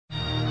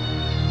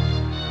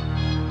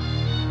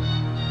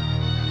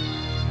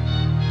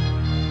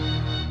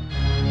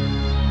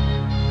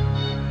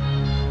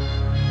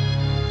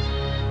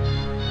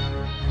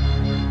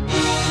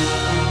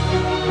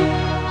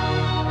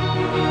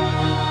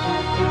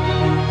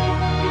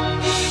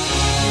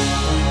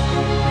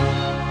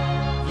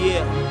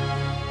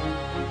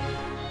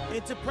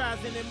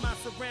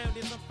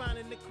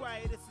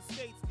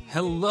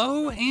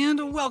Hello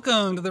and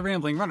welcome to the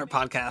Rambling Runner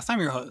Podcast.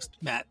 I'm your host,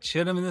 Matt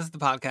Chittum, and this is the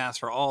podcast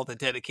for all the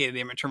dedicated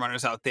amateur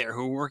runners out there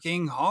who are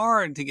working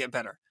hard to get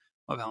better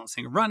while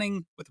balancing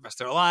running with the rest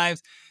of their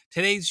lives.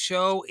 Today's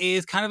show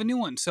is kind of a new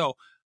one. So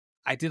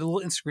I did a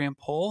little Instagram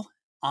poll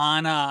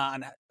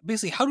on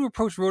basically how to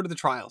approach Road to the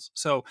Trials.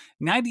 So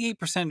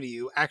 98% of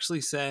you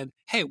actually said,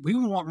 hey, we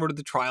would want Road to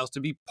the Trials to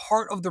be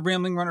part of the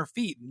Rambling Runner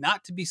feed,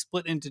 not to be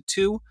split into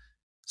two.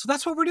 So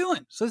that's what we're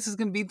doing. So this is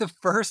going to be the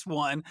first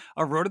one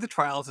of Road to the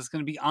Trials. It's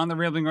going to be on the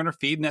Rambling Runner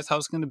feed, and that's how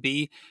it's going to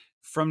be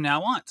from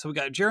now on. So we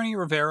got Jereny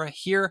Rivera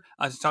here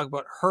to talk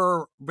about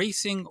her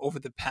racing over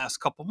the past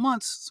couple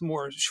months, some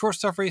more short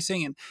stuff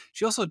racing, and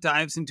she also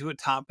dives into a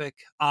topic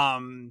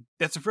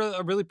that's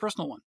a really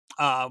personal one,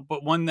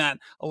 but one that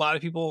a lot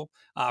of people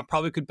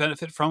probably could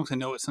benefit from, because I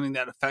know it's something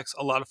that affects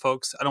a lot of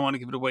folks. I don't want to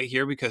give it away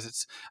here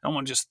because I don't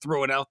want to just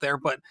throw it out there,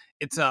 but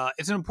it's an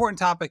important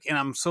topic, and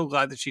I'm so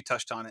glad that she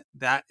touched on it.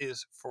 That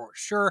is for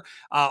sure.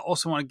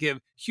 Also want to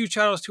give huge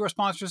shout outs to our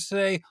sponsors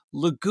today,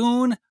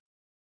 Lagoon.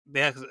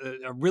 They have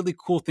a really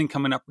cool thing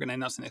coming up. We're going to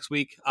announce it next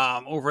week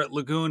over at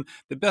Lagoon.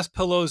 The best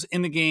pillows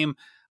in the game.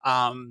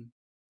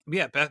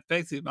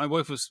 Basically, my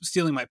wife was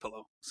stealing my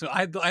pillow. So I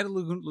had a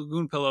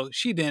Lagoon pillow.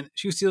 She didn't.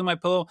 She was stealing my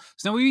pillow.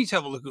 So now we each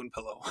have a Lagoon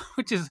pillow,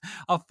 which is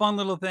a fun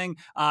little thing.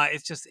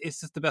 It's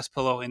just the best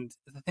pillow. And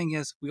the thing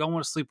is, we all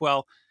want to sleep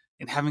well.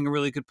 And having a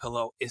really good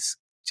pillow is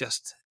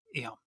just,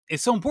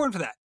 it's so important for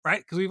that, right?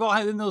 Because we've all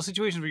had in those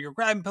situations where you're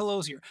grabbing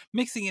pillows, you're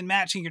mixing and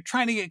matching, you're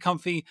trying to get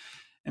comfy.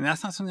 And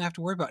that's not something I have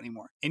to worry about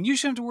anymore. And you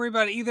shouldn't have to worry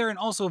about it either. And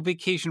also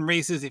vacation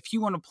races. If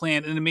you want to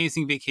plan an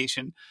amazing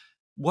vacation,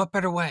 what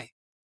better way?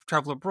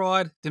 Travel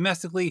abroad,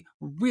 domestically,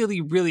 really,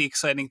 really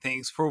exciting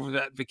things for over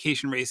that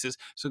vacation races.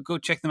 So go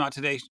check them out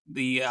today.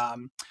 The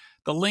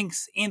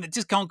links and the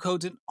discount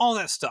codes and all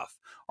that stuff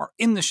are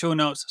in the show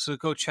notes. So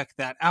go check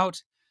that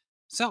out.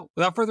 So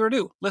without further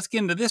ado, let's get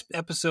into this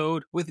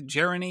episode with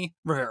Jereny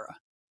Rivera.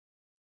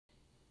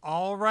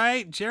 All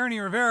right, Jereny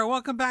Rivera,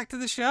 welcome back to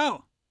the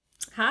show.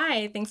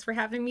 Hi, thanks for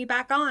having me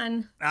back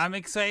on. I'm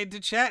excited to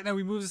chat. Now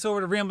we move this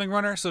over to Rambling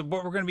Runner. So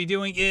what we're going to be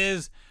doing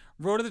is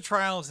Road to the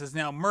Trials has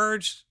now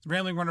merged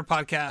Rambling Runner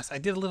podcast. I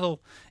did a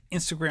little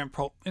Instagram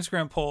poll. First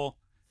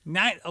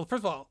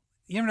of all,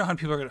 you never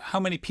know how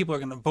many people are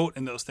going to vote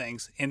in those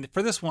things. And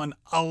for this one,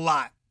 a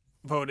lot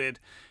voted.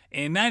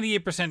 And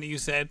 98% of you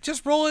said,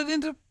 just roll it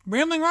into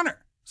Rambling Runner.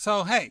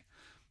 So, hey,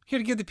 here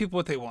to give the people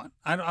what they want.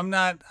 I'm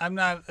not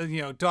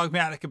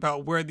dogmatic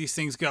about where these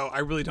things go. I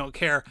really don't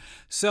care.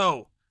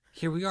 So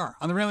here we are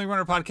on the Rambling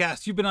Runner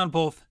podcast. You've been on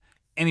both.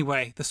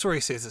 Anyway, the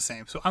story stays the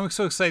same. So I'm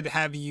so excited to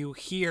have you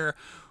here.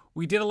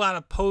 We did a lot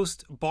of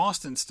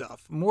post-Boston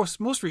stuff,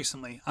 most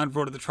recently on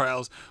Road to the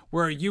Trials,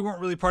 where you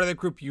weren't really part of that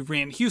group. You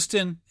ran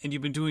Houston, and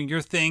you've been doing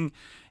your thing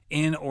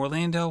in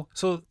Orlando.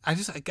 So I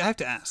have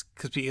to ask,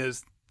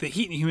 because the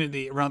heat and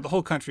humidity around the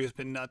whole country has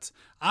been nuts.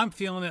 I'm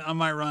feeling it on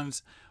my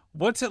runs.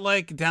 What's it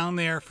like down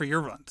there for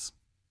your runs?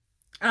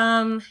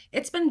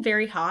 It's been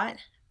very hot.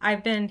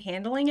 I've been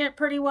handling it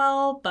pretty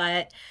well,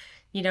 but,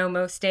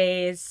 most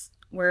days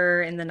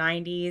we're in the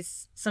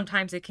 90s.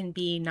 Sometimes it can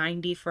be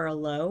 90 for a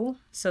low.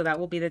 So that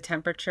will be the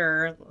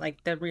temperature,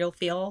 like the real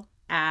feel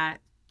at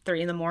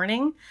 3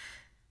 a.m.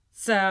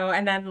 So,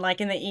 and then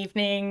like in the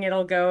evening,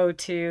 it'll go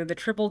to the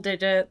triple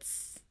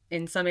digits.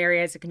 In some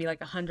areas, it can be like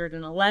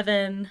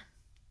 111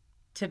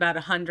 to about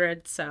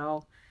 100.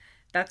 So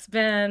that's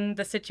been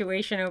the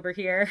situation over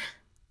here.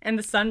 And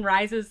the sun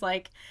rises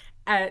like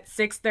at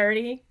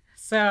 6:30.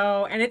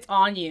 So, and it's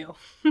on you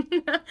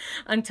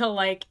until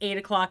like 8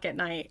 o'clock at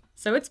night.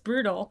 So it's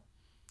brutal.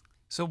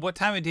 So what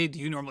time of day do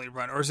you normally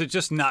run? Or is it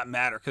just not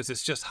matter because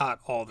it's just hot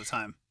all the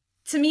time?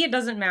 To me, it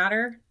doesn't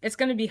matter. It's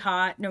going to be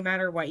hot no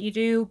matter what you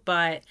do.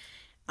 But,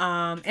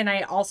 and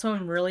I also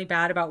am really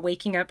bad about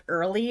waking up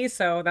early.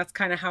 So that's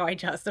kind of how I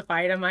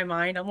justify it in my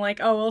mind. I'm like,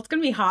 oh, well, it's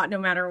going to be hot no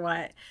matter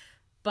what.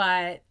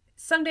 But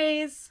some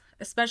days,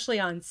 especially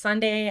on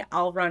Sunday,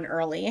 I'll run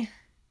early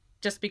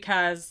just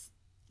because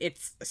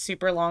it's a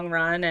super long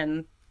run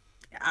and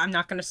I'm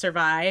not going to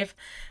survive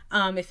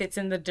if it's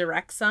in the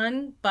direct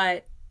sun.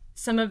 But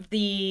some of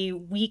the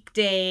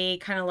weekday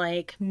kind of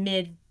like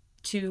mid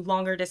to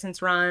longer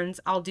distance runs,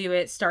 I'll do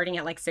it starting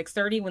at like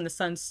 6:30 when the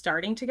sun's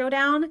starting to go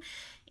down.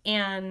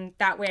 And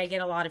that way I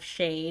get a lot of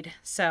shade.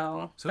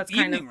 So that's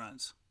evening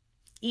runs.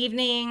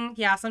 Evening,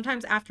 yeah,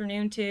 sometimes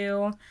afternoon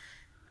too.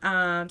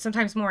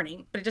 Sometimes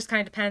morning. But it just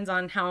kind of depends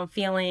on how I'm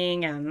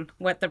feeling and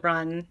what the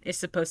run is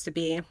supposed to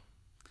be.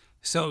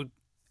 So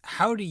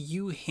how do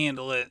you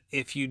handle it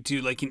if you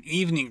do like an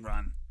evening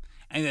run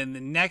and then the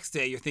next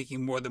day you're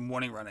thinking more the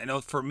morning run? I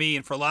know for me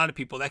and for a lot of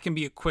people that can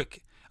be a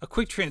quick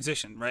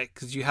transition, right?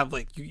 Because you have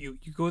like you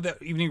go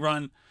that evening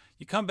run,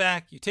 you come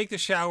back, you take the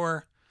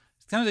shower.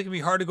 Sometimes it can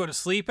be hard to go to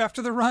sleep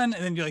after the run,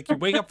 and then you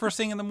wake up first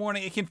thing in the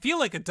morning. It can feel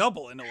like a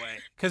double in a way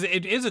because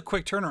it is a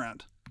quick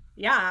turnaround.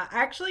 Yeah, I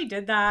actually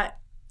did that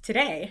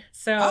today.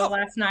 So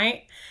last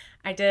night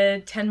I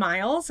did 10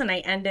 miles and I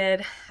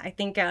ended, I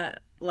think,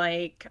 at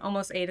like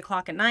almost 8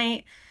 o'clock at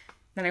night.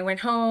 Then I went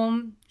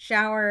home,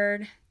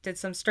 showered, did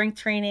some strength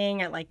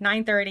training at like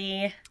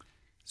 9:30.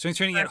 Strength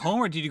training at home,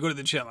 or did you go to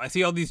the gym? I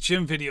see all these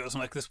gym videos.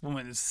 I'm like, this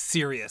woman is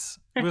serious.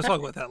 We'll talk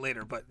about that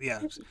later, but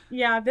yeah.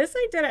 Yeah, this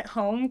I did at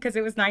home because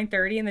it was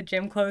 9:30 and the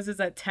gym closes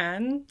at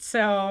 10.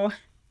 So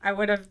I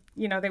would have,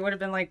 they would have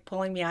been like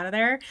pulling me out of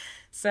there.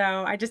 So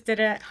I just did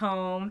it at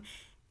home.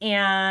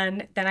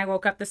 And then I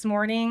woke up this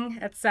morning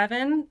at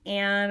 7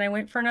 and I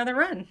went for another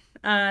run,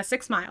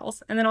 6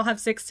 miles. And then I'll have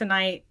 6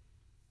 tonight.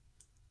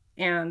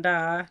 And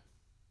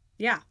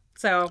yeah,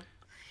 so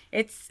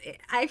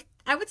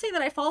I would say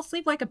that I fall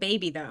asleep like a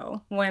baby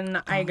though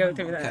when I go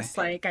through this.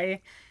 Like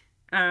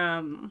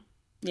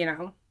you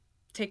know,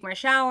 take my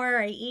shower,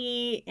 I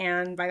eat,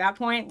 and by that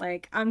point,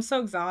 like I'm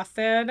so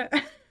exhausted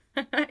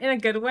in a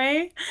good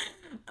way,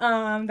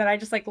 that I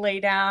just like lay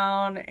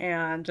down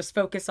and just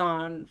focus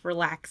on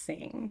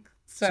relaxing.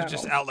 So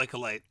just out like a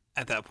light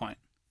at that point.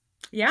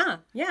 Yeah,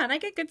 and I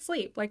get good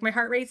sleep. Like my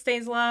heart rate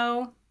stays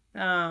low.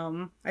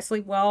 I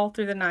sleep well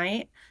through the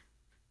night.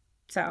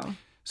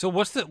 So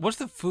what's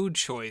the food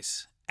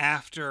choice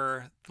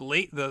after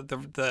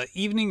the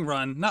evening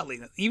run, not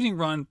late evening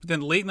run, but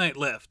then late night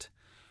lift?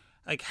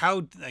 Like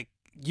how, like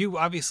you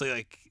obviously,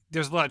 like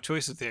there's a lot of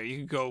choices there. You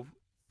could go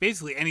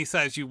basically any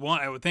size you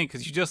want, I would think,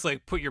 because you just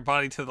like put your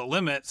body to the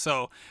limit.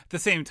 So at the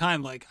same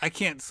time, like I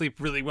can't sleep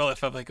really well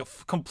if I have like a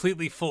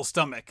completely full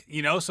stomach,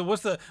 So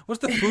what's the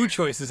food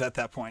choices at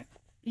that point?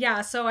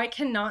 Yeah, so I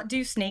cannot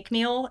do snake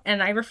meal,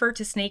 and I refer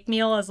to snake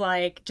meal as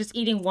like just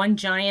eating one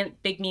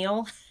giant big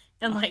meal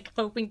and like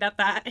hoping that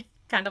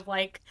kind of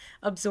like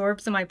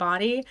absorbs in my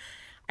body.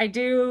 I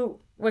do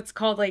what's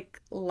called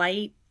like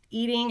light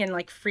eating and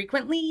like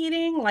frequently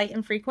eating, light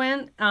and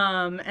frequent.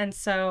 And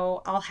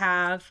so I'll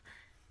have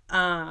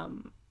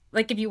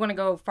like if you want to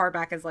go far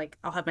back as like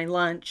I'll have my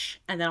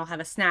lunch and then I'll have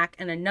a snack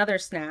and another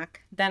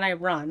snack, then I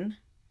run,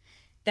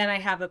 then I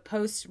have a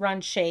post-run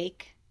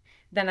shake,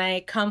 then I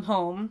come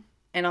home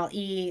and I'll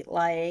eat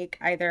like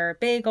either a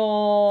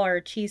bagel or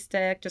a cheese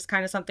stick, just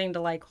kind of something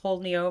to like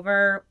hold me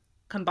over,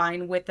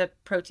 combined with a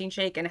protein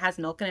shake, and it has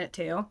milk in it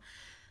too.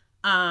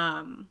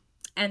 And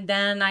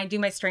then I do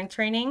my strength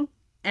training.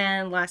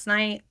 And last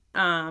night,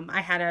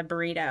 I had a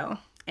burrito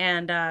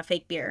and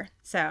fake beer.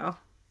 So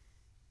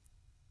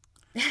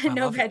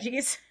no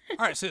veggies.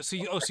 All right. So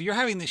you're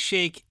having the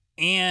shake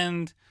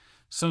and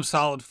some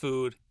solid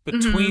food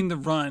between the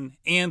run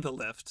and the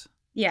lift.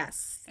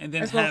 Yes. And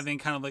then having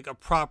kind of like a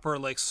proper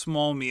like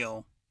small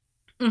meal,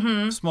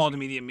 small to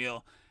medium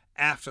meal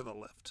after the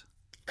lift.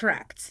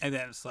 Correct. And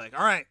then it's like,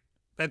 all right,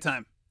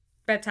 bedtime.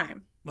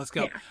 Let's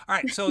go. Yeah. All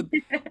right.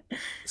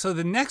 So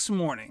the next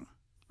morning,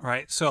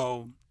 right?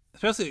 So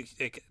especially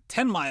like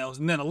 10 miles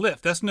and then a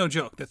lift, that's no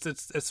joke.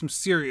 That's some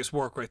serious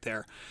work right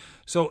there.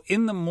 So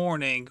in the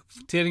morning,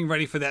 getting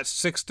ready for that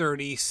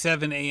 6:30,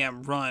 7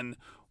 a.m. run,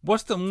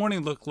 what's the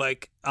morning look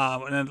like?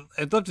 And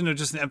I'd love to know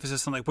just an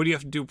emphasis on like what do you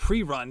have to do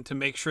pre-run to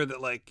make sure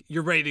that like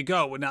you're ready to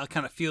go without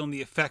kind of feeling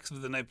the effects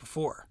of the night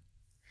before.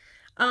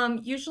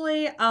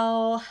 Usually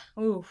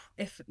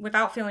if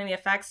without feeling the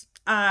effects,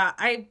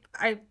 I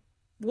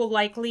will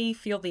likely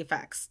feel the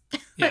effects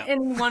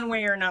in one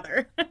way or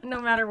another, no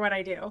matter what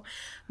I do.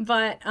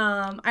 But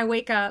I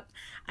wake up,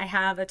 I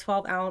have a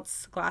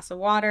 12-ounce glass of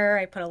water,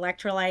 I put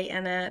electrolyte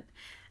in it.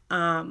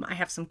 I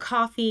have some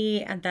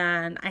coffee, and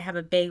then I have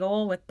a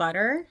bagel with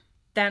butter.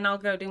 Then I'll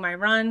go do my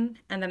run,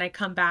 and then I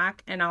come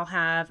back and I'll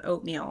have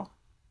oatmeal,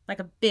 like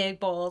a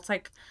big bowl. It's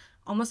like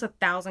almost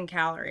 1,000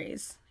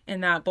 calories in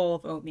that bowl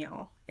of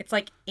oatmeal. It's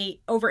like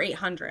over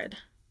 800.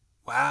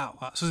 Wow.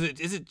 So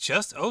is it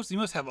just oats? You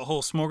must have a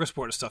whole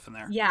smorgasbord of stuff in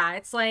there. Yeah,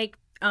 it's like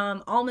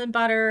almond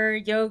butter,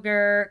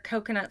 yogurt,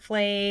 coconut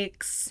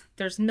flakes.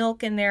 There's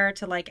milk in there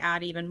to like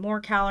add even more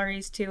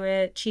calories to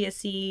it. Chia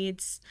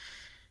seeds.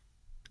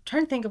 I'm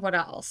trying to think of what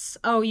else.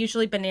 Oh,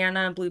 usually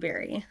banana and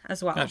blueberry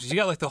as well. Gotcha. You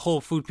got like the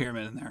whole food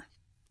pyramid in there.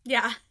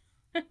 Yeah.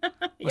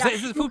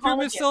 Is the food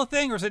pyramid still a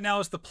thing, or is it now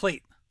it's the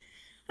plate?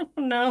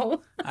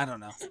 No. I don't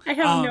know. I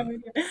have no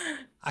idea.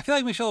 I feel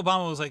like Michelle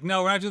Obama was like,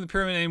 no, we're not doing the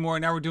pyramid anymore.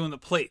 Now we're doing the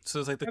plate. So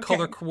it's like the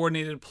color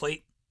coordinated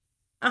plate.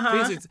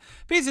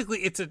 Basically,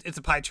 it's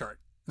a pie chart.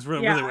 It's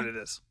really what it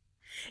is.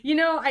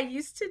 I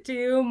used to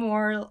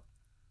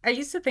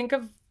think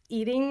of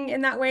eating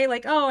in that way,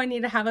 like, oh, I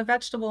need to have a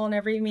vegetable in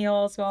every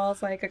meal as well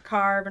as like a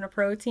carb and a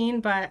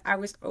protein, but I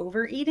was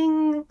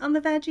overeating on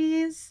the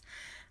veggies.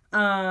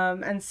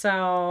 And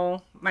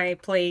so my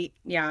plate,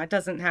 it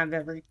doesn't have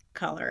every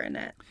color in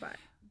it, but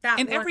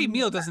every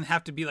meal doesn't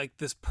have to be like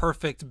this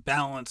perfect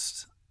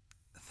balanced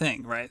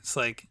thing, right? It's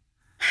like,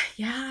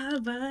 yeah,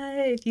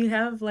 but if you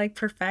have like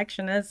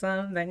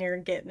perfectionism, then you're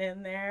getting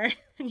in there.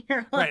 And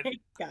you're like, right.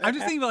 I'm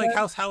just thinking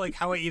about like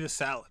how I eat a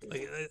salad.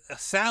 Like a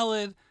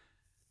salad,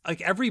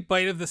 like every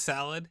bite of the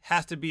salad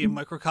has to be a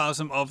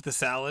microcosm of the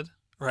salad,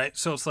 right?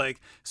 So it's like,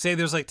 say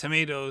there's like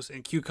tomatoes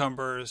and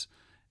cucumbers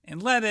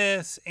and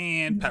lettuce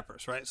and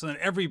peppers, right? So then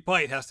every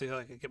bite has to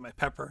like get my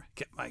pepper,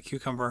 get my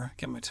cucumber,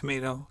 get my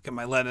tomato, get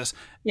my lettuce.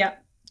 Yeah.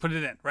 Put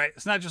it in, right?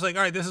 It's not just like,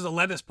 all right, this is a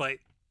lettuce bite.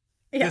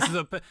 Yeah.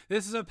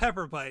 This is a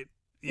pepper bite.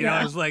 You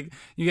know, it's like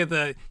you have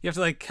to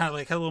like kind of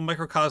like have a little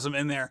microcosm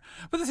in there.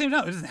 But at the same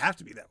time, it doesn't have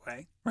to be that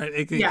way, right?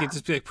 It could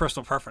just be like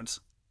personal preference.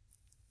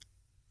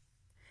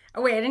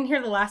 Oh wait, I didn't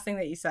hear the last thing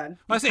that you said.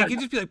 I You say it cut could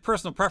out. just be like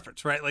personal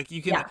preference, right? Like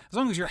you can, Yeah. as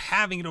long as you're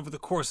having it over the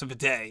course of a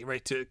day,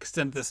 right? To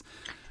extend this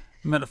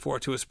metaphor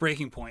to its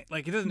breaking point,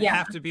 like it doesn't Yeah.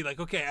 have to be like,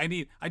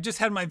 okay, I just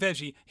had my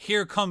veggie.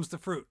 Here comes the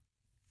fruit.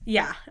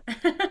 Yeah.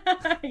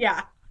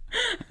 Yeah.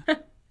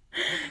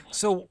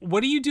 So,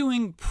 what are you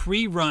doing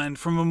pre-run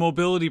from a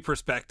mobility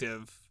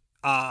perspective,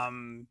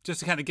 just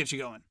to kind of get you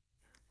going?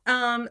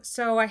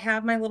 So I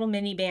have my little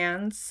mini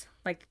bands,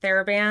 like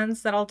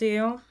TheraBands that I'll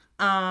do.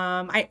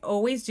 I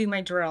always do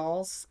my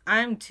drills.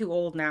 I'm too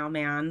old now,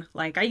 man.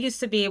 Like I used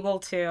to be able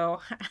to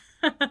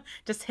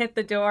just hit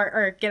the door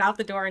or get out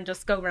the door and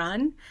just go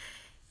run.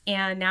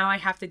 And now I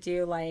have to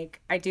do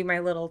like I do my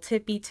little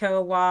tippy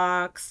toe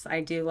walks.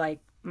 I do like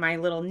my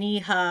little knee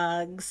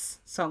hugs.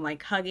 So I'm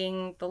like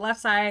hugging the left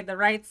side, the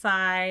right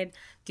side,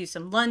 do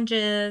some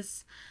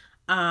lunges.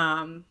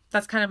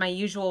 That's kind of my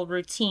usual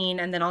routine.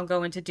 And then I'll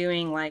go into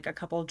doing like a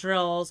couple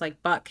drills,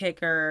 like butt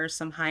kickers,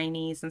 some high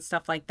knees and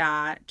stuff like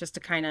that, just to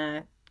kind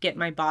of get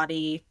my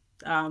body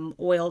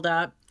oiled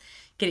up,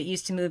 get it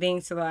used to moving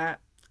so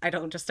that I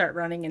don't just start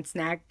running and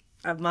snag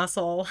a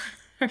muscle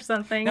or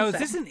something. Now, is So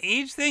this an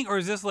age thing, or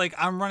is this like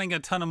I'm running a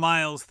ton of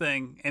miles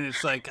thing, and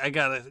it's like I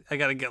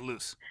gotta get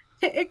loose?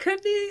 it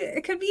could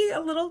be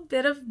a little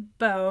bit of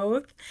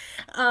both.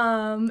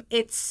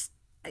 It's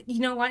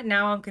you know what?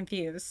 Now I'm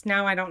confused.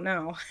 Now I don't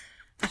know.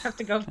 I have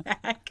to go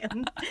back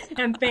and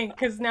think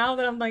because now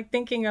that I'm like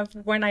thinking of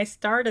when I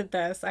started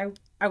this,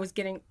 I was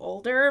getting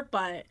older,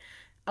 but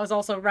I was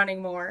also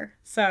running more.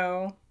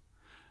 So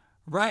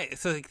Right.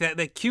 So like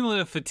that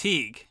cumulative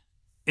fatigue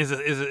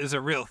is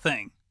a real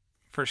thing,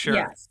 for sure.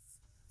 yes,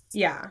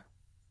 yeah.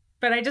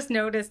 But I just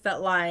noticed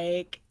that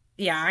like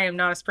yeah, I am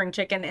not a spring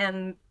chicken,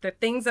 and the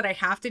things that I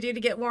have to do to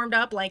get warmed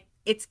up, like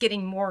it's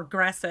getting more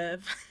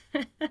aggressive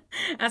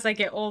as I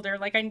get older.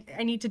 Like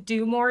I need to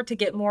do more to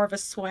get more of a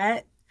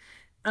sweat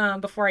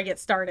before I get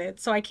started.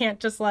 So I can't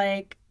just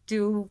like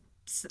do.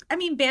 I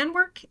mean, band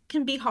work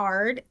can be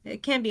hard.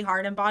 It can be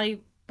hard, and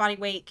body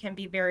weight can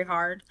be very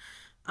hard.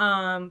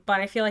 But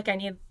I feel like I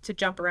need to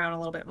jump around a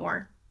little bit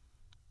more.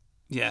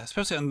 Yeah,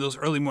 especially on those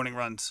early morning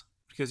runs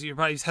because your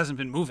body just hasn't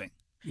been moving.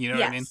 You know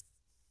what I mean? Yes.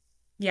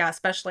 Yeah,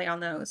 especially on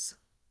those.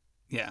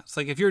 Yeah, it's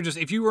like if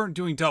you weren't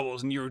doing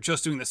doubles and you were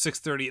just doing the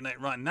 6:30 at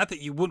night run, not that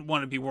you wouldn't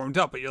want to be warmed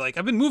up, but you're like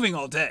I've been moving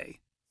all day.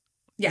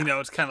 Yeah.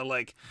 It's kind of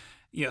like,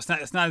 it's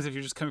not as if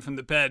you're just coming from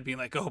the bed being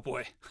like, oh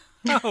boy,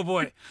 oh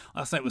boy,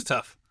 last night was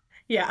tough.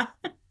 Yeah.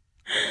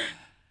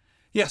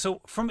 Yeah,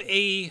 so from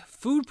a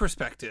food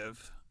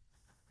perspective,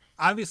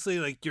 obviously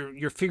like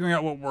you're figuring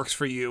out what works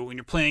for you and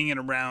you're playing it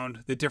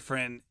around the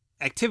different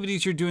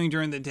activities you're doing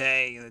during the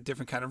day and the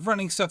different kind of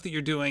running stuff that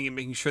you're doing and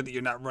making sure that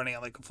you're not running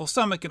on like a full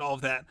stomach and all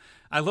of that.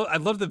 I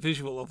love the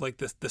visual of like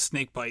this the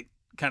snake bite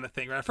kind of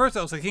thing. Right? At first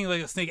I was like thinking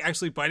like a snake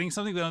actually biting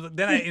something, but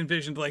then I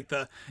envisioned like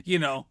I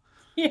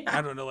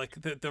Yeah. don't know,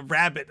 like the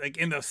rabbit like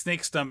in the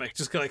snake's stomach,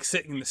 just like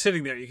sitting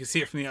there. You can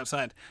see it from the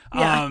outside.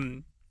 Yeah.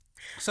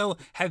 So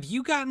have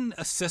you gotten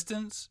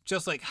assistance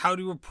just like how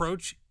to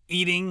approach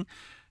eating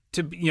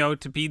to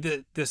be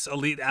this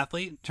elite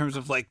athlete in terms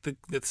of like the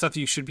stuff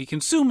you should be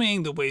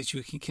consuming, the ways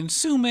you can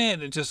consume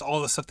it, and just all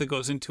the stuff that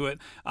goes into it?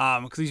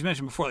 Because you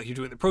mentioned before, like you're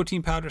doing the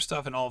protein powder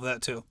stuff and all of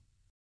that too.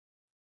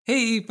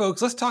 Hey,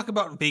 folks, let's talk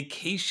about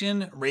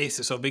vacation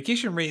races. So,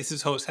 vacation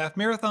races host half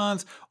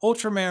marathons,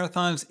 ultra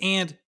marathons,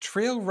 and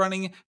trail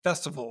running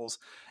festivals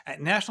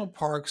at national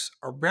parks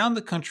around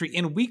the country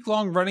in week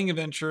long running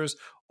adventures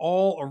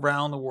all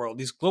around the world.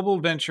 These global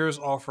adventures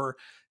offer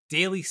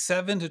daily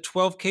 7 to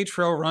 12K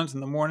trail runs in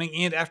the morning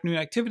and afternoon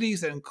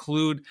activities that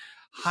include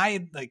high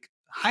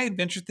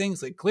adventure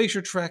things like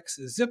glacier treks,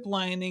 zip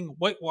lining,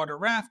 whitewater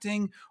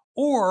rafting,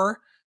 or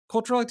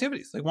cultural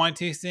activities like wine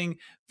tasting,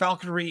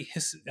 falconry,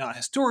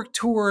 historic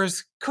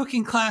tours,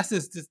 cooking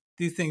classes.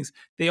 These things,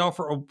 they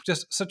offer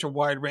just such a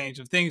wide range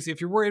of things. If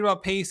you're worried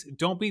about pace,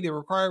 don't be. They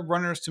require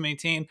runners to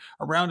maintain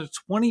around a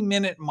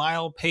 20-minute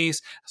mile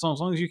pace. So as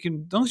long as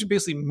you're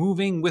basically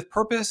moving with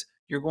purpose,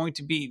 you're going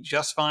to be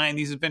just fine.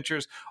 These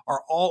adventures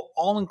are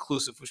all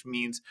inclusive, which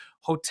means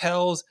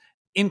hotels,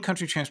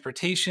 in-country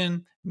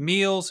transportation,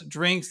 meals,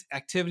 drinks,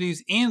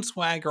 activities, and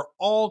swag are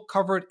all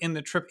covered in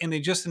the trip. And they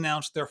just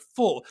announced their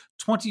full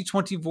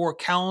 2024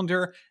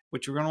 calendar,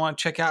 which you're going to want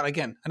to check out.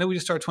 Again, I know we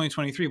just started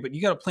 2023, but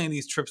you got to plan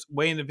these trips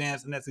way in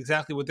advance. And that's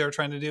exactly what they're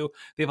trying to do.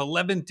 They have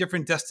 11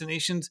 different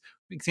destinations.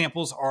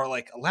 Examples are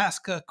like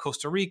Alaska,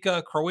 Costa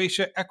Rica,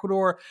 Croatia,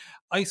 Ecuador,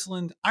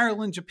 Iceland,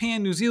 Ireland,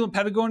 Japan, New Zealand,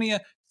 Patagonia.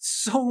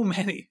 So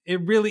many.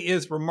 It really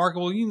is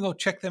remarkable. You can go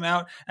check them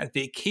out at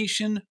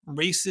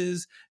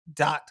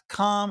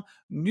vacationraces.com.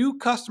 New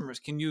customers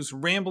can use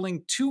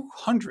Rambling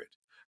 200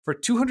 for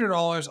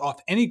 $200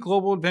 off any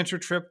global adventure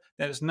trip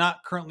that is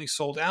not currently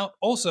sold out.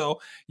 Also,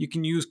 you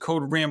can use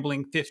code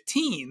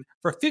Rambling15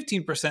 for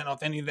 15%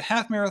 off any of the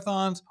half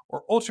marathons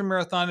or ultra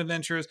marathon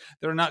adventures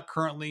that are not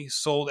currently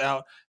sold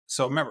out.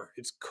 So remember,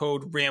 it's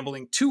code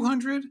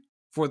Rambling200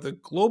 for the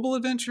global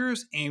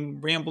adventures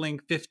and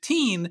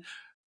Rambling15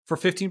 for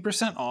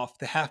 15% off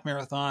the half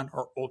marathon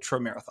or ultra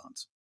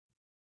marathons.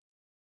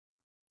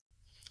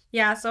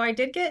 Yeah, so I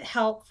did get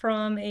help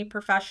from a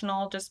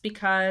professional just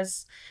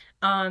because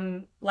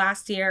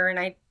last year, and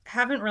I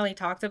haven't really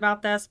talked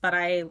about this, but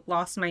I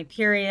lost my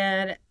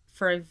period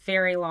for a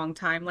very long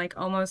time, like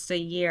almost a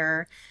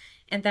year.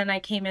 And then I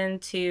came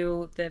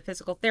into the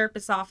physical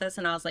therapist's office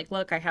and I was like,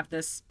 look, I have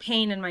this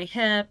pain in my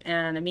hip.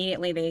 And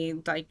immediately they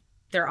like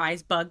their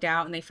eyes bugged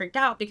out and they freaked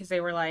out because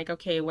they were like,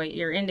 okay, what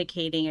you're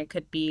indicating, it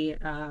could be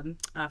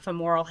a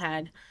femoral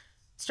head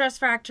stress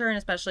fracture, and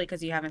especially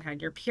because you haven't had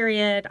your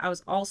period. I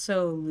was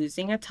also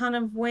losing a ton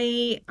of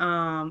weight.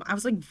 I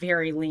was like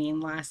very lean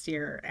last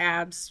year,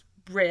 abs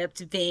ripped,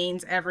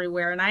 veins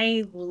everywhere, and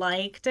I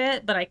liked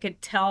it, but I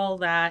could tell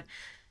that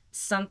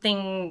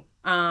something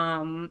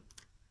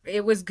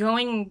it was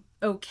going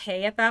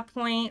okay at that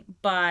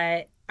point,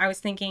 but I was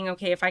thinking,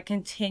 okay, if I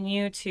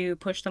continue to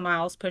push the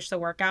miles, push the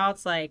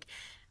workouts, like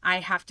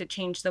I have to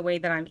change the way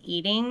that I'm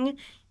eating.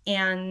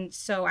 And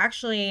so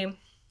actually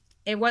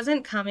it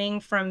wasn't coming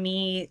from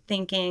me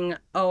thinking,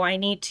 oh, I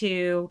need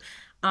to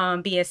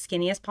be as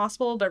skinny as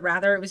possible, but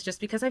rather it was just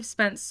because I've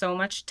spent so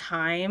much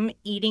time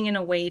eating in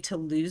a way to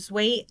lose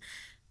weight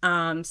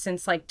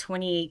since like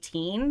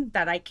 2018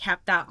 that I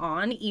kept that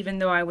on, even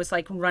though I was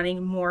like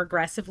running more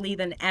aggressively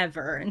than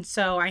ever. And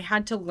so I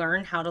had to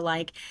learn how to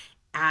like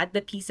add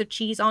the piece of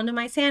cheese onto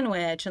my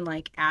sandwich and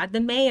like add the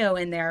mayo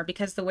in there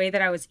because the way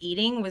that I was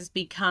eating was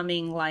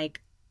becoming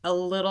like a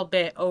little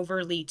bit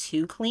overly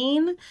too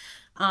clean.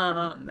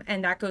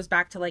 And that goes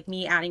back to like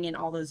me adding in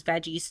all those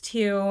veggies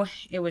too.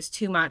 It was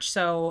too much.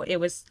 So I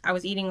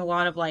was eating a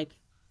lot of like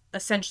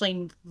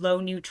essentially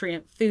low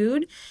nutrient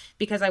food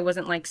because I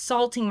wasn't like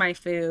salting my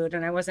food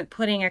and I wasn't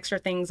putting extra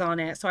things on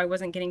it. So I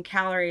wasn't getting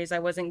calories, I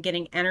wasn't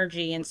getting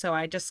energy. And so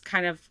I just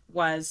kind of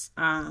was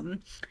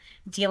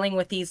dealing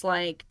with these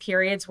like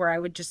periods where I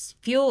would just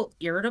feel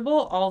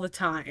irritable all the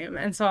time.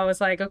 And so I was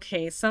like,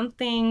 okay,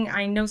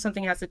 I know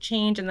something has to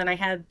change. And then I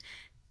had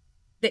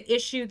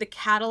the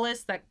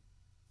catalyst that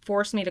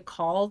forced me to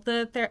call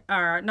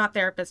not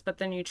therapist, but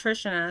the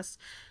nutritionist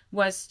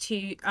was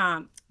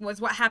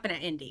what happened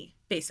at Indy,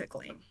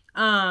 basically.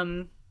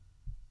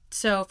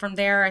 So from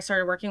there, I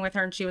started working with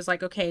her, and she was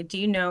like, "Okay, do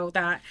you know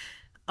that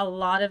a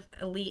lot of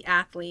elite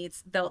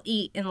athletes they'll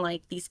eat in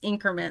like these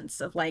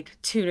increments of like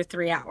 2 to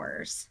 3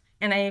 hours?"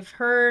 And I've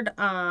heard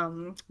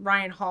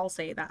Ryan Hall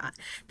say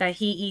that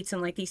he eats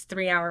in like these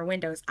 3 hour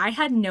windows. I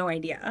had no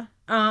idea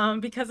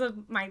because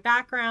of my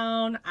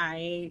background.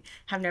 I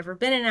have never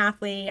been an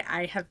athlete.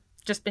 I have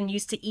just been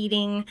used to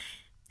eating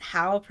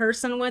how a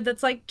person would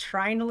that's like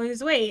trying to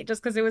lose weight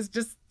just because it was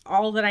just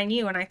all that I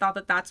knew. And I thought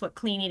that that's what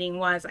clean eating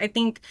was. I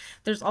think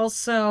there's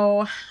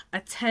also a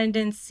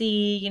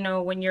tendency,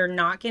 when you're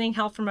not getting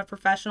help from a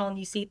professional and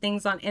you see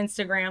things on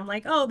Instagram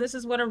like, oh, this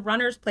is what a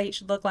runner's plate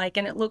should look like.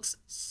 And it looks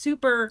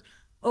super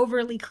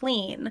overly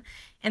clean.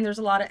 And there's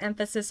a lot of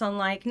emphasis on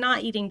like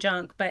not eating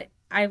junk. But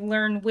I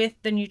learned with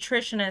the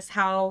nutritionist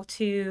how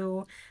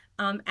to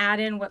add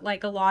in what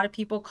like a lot of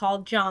people call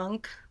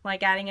junk,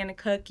 like adding in a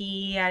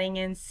cookie, adding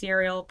in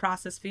cereal,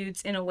 processed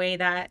foods in a way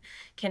that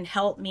can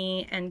help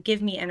me and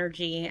give me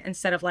energy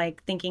instead of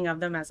like thinking of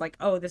them as like,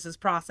 oh, this is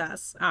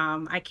processed.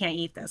 I can't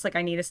eat this. Like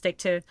I need to stick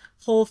to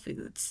whole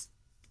foods.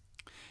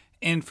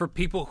 And for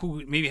people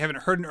who maybe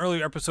haven't heard an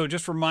earlier episode,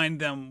 just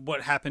remind them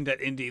what happened at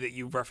Indy that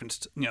you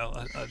referenced,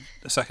 a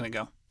second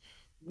ago.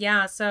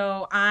 Yeah,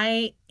 so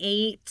I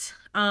ate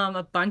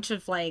a bunch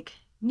of like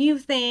new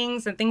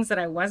things and things that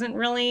I wasn't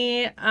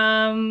really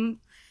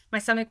my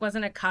stomach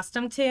wasn't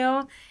accustomed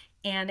to,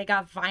 and it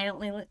got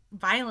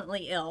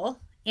violently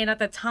ill. And at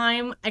the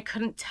time, I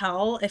couldn't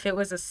tell if it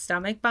was a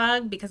stomach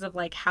bug because of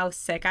like how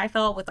sick I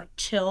felt with like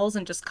chills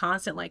and just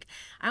constant like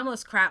I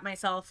almost crapped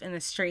myself in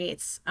the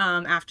streets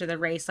after the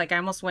race. Like I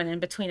almost went in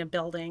between a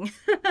building.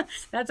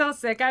 That's how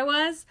sick I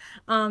was.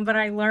 But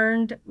I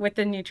learned with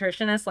the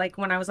nutritionist, like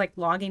when I was like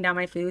logging down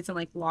my foods and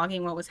like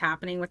logging what was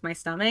happening with my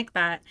stomach,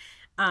 that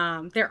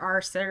there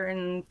are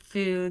certain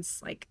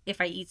foods, like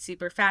if I eat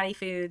super fatty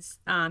foods,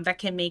 that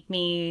can make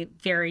me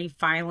very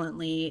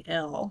violently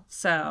ill.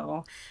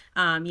 So,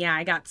 yeah,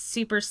 I got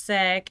super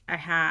sick. I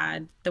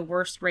had the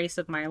worst race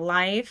of my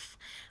life,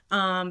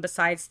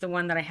 besides the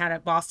one that I had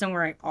at Boston,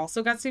 where I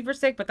also got super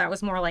sick, but that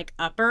was more like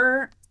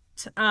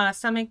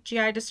stomach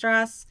GI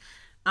distress.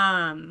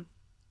 Um,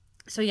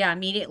 so yeah,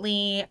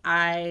 immediately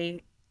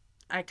I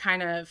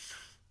kind of,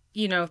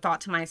 thought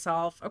to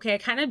myself, okay, I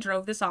kind of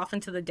drove this off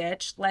into the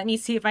ditch. Let me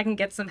see if I can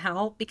get some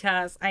help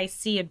because I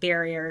see a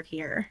barrier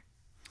here.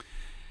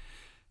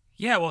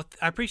 Yeah, well,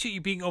 I appreciate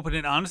you being open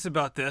and honest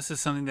about this.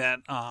 It's something that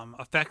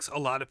affects a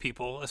lot of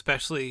people,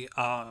 especially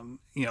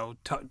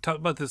talk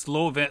about this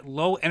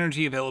low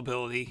energy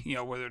availability.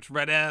 Whether it's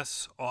red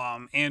S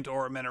and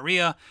or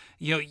amenorrhea.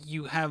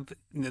 You have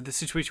the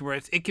situation where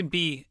it can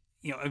be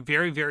a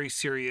very, very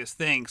serious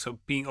thing. So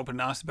being open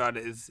and honest about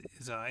it is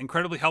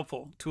incredibly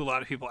helpful to a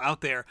lot of people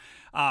out there.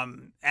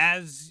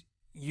 As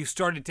you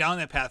started down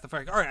that path of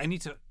like, all right, I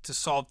need to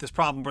solve this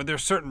problem. Were there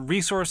certain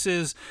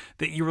resources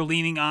that you were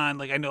leaning on?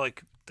 Like I know,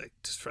 like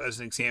just as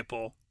an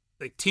example,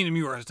 like Tina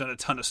Muir has done a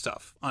ton of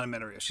stuff on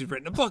amenorrhea. She's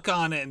written a book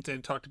on it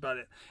and talked about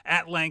it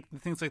at length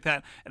and things like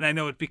that. And I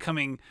know it's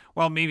becoming,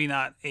 well, maybe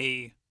not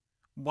a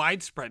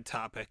widespread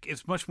topic.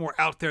 It's much more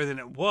out there than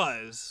it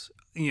was,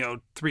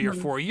 3 or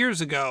 4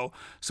 years ago.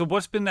 So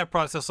what's been that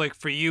process like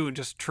for you in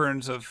just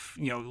terms of,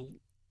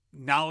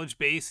 knowledge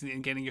base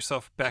and getting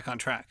yourself back on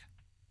track?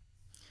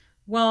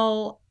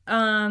 Well,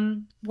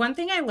 one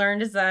thing I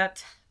learned is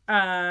that,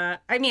 I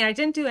mean, I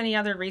didn't do any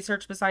other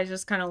research besides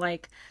just kind of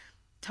like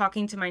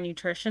talking to my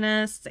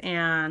nutritionist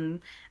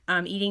and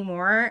eating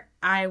more.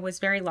 I was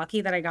very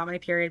lucky that I got my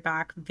period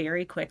back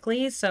very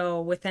quickly.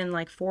 So within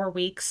like 4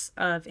 weeks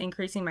of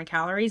increasing my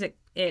calories,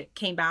 it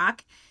came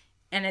back,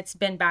 and it's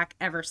been back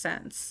ever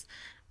since.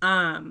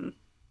 Um,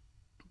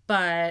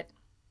 but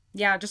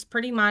yeah, just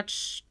pretty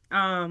much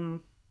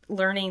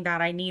learning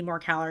that I need more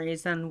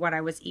calories than what I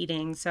was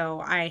eating.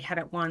 So I had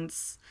at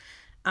once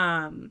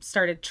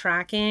started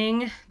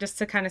tracking just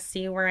to kind of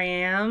see where I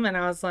am. And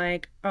I was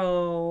like,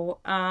 oh,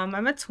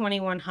 I'm at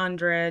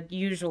 2100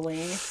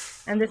 usually.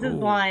 And this is Oh,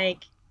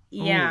 like, oh,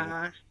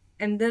 yeah.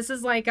 And this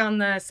is like on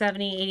the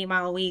 70, 80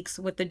 mile weeks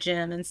with the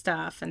gym and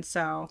stuff. And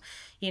so,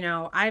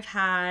 I've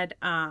had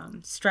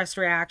stress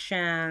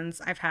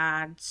reactions. I've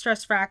had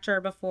stress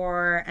fracture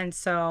before. And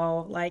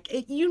so, like,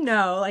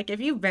 like if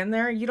you've been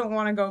there, you don't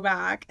want to go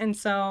back. And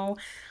so,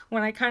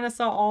 when I kind of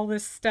saw all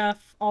this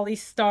stuff, all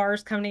these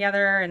stars come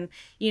together, and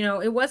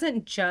it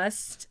wasn't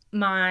just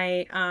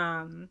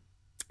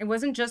it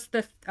wasn't just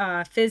the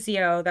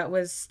physio that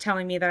was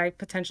telling me that I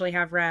potentially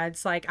have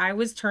reds. Like, I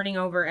was turning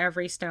over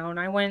every stone.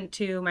 I went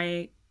to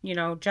my,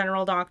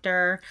 general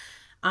doctor.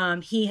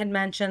 He had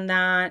mentioned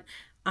that.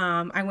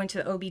 I went to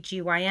the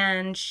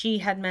OBGYN. She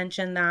had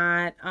mentioned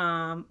that.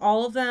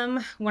 All of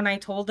them, when I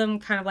told them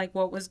kind of like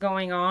what was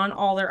going on,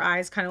 all their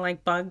eyes kind of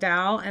like bugged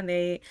out, and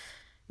they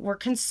were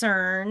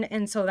concerned.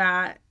 And so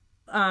that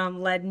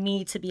led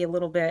me to be a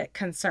little bit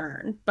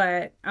concerned.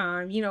 But,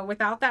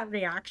 without that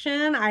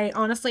reaction, I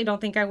honestly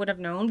don't think I would have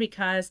known,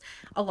 because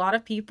a lot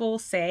of people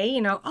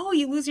say, oh,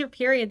 you lose your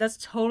period. That's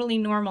totally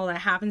normal.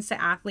 That happens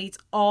to athletes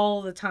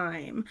all the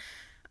time.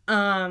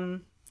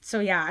 So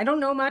yeah, I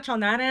don't know much on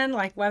that end,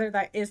 like whether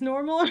that is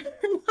normal or not.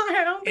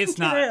 I don't it's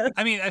think it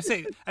not. is.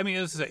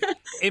 Let's say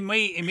it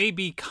may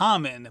be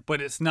common, but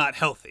it's not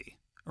healthy,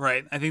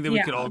 right? I think that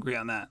we could all Yeah. agree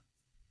on that.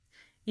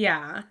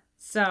 Yeah.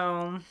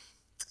 So,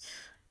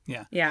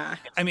 Yeah. yeah.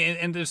 I mean,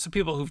 and there's some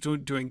people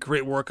who've doing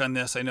great work on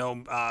this. I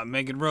know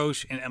Megan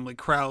Roche and Emily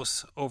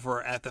Krause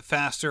over at the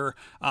Faster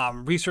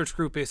research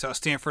group based out of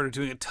Stanford are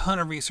doing a ton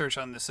of research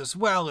on this as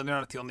well, and they're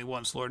not the only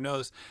ones, Lord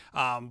knows.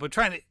 But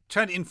trying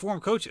to inform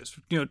coaches,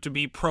 to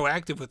be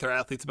proactive with their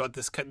athletes about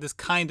this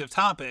kind of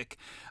topic,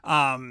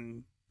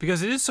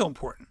 because it is so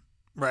important.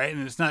 Right,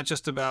 and it's not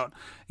just about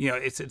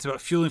it's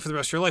about fueling for the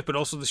rest of your life, but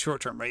also the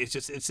short term. Right,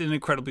 it's an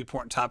incredibly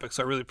important topic.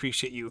 So I really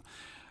appreciate you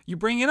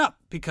bring it up,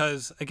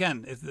 because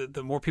again,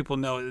 the more people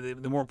know,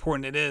 the more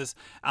important it is.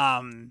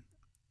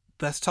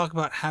 Let's talk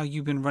about how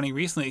you've been running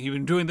recently. You've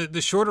been doing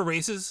the shorter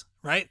races,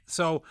 right?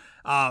 So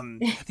I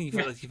think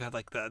Yeah. you've had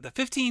like the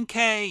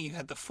 15K, you've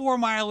had the 4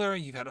 miler,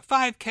 you've had a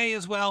 5K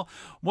as well.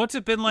 What's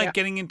it been like Yeah.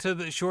 getting into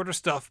the shorter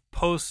stuff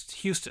post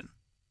Houston?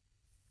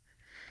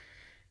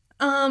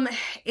 Um,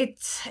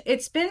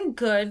 it's been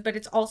good, but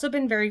it's also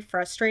been very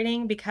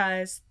frustrating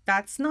because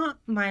that's not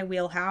my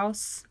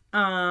wheelhouse.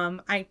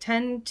 I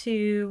tend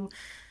to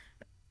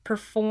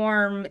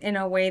perform in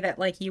a way that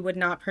like you would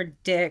not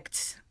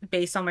predict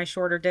based on my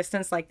shorter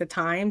distance, like the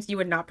times. You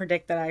would not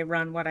predict that I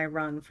run what I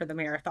run for the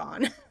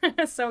marathon.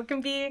 So it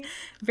can be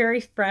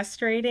very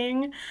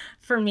frustrating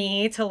for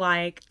me to,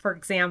 like, for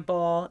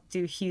example,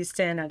 do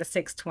Houston at a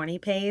 6:20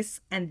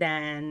 pace and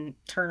then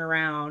turn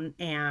around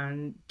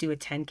and do a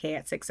 10K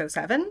at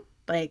 6:07.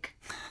 Like,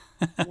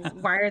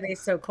 why are they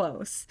so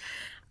close?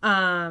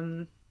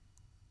 Um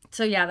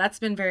so yeah, that's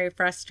been very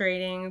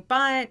frustrating,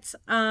 but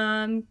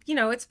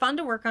it's fun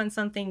to work on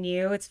something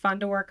new. It's fun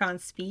to work on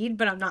speed,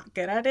 but I'm not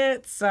good at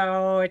it,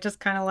 so it just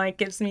kind of like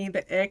gives me the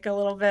ick a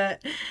little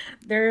bit.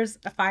 There's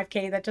a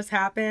 5K that just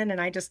happened,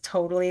 and I just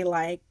totally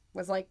like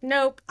was like,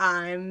 nope,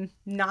 I'm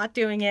not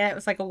doing it. It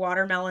was like a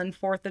watermelon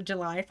 4th of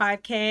July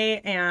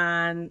 5K,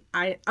 and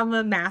I'm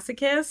a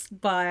masochist,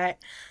 but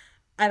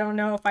I don't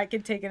know if I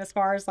could take it as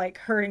far as like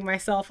hurting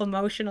myself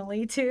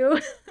emotionally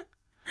too.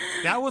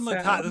 That one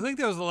looked hot. So, I think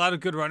there was a lot of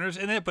good runners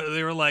in it, but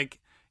they were like,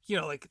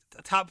 like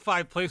the top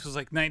 5 place was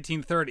like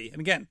 1930.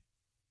 And again,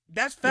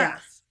 that's yeah.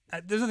 fast.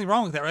 There's nothing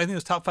wrong with that, right? I think it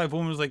was top 5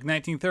 women was like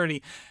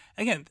 1930.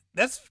 Again,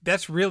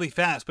 that's really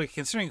fast. But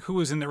considering who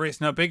was in the race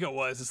and how big it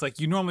was, it's like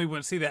you normally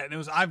wouldn't see that, and it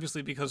was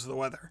obviously because of the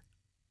weather.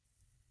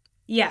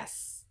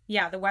 Yes.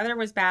 Yeah, the weather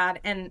was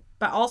bad, and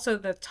but also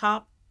the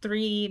top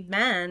 3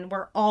 men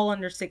were all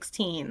under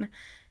 16,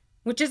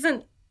 which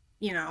isn't,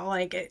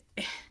 like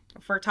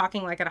if we're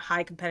talking like at a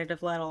high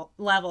competitive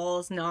level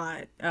is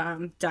not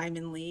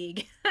Diamond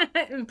League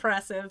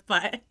impressive,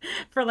 but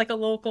for like a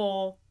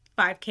local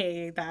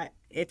 5K that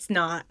it's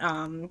not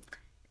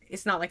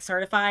like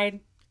certified,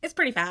 it's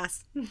pretty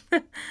fast.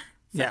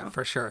 Yeah, So,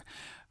 for sure,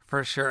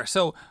 for sure.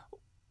 So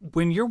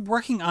when you're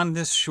working on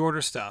this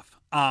shorter stuff,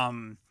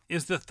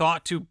 Is the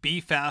thought to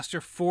be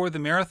faster for the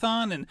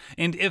marathon?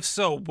 And if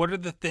so, what are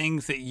the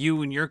things that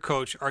you and your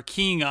coach are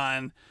keying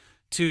on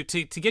to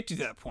get you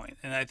to that point?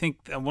 And I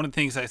think one of the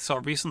things I saw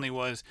recently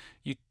was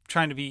you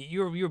trying to be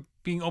you're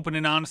being open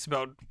and honest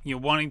about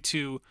wanting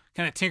to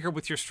kind of tinker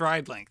with your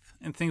stride length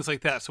and things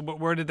like that. So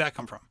where did that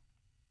come from?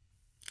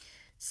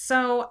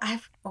 So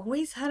I've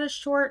always had a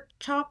short,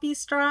 choppy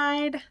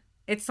stride.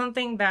 It's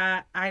something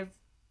that I've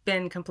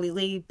been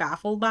completely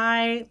baffled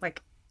by.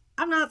 Like,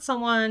 I'm not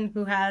someone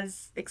who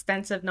has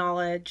extensive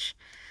knowledge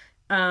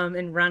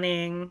in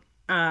running.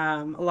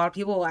 A lot of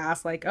people will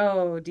ask, like,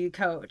 oh, do you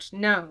coach?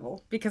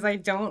 No, because I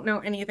don't know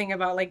anything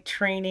about like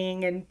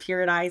training and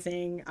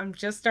periodizing. I'm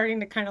just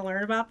starting to kind of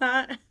learn about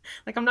that.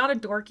 Like, I'm not a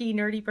dorky,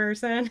 nerdy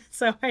person,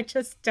 so I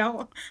just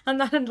don't, I'm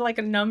not like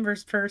a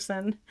numbers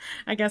person,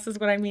 I guess is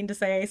what I mean to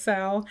say.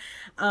 So,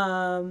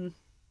 um,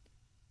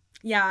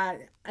 yeah,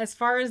 as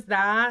far as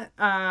that,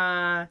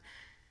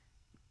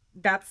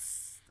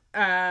 that's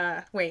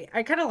wait,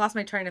 I kind of lost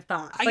my train of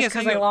thought, I like guess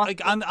because I lost like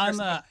the on first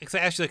the because I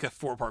asked you like a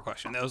 4 part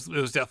question. It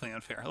was definitely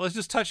unfair. Let's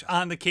just touch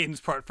on the cadence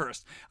part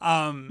first.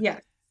 yeah.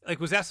 Like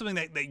was that something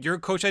that your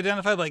coach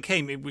identified? Like,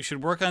 hey, maybe we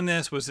should work on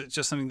this. Was it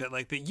just something that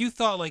like that you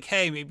thought like,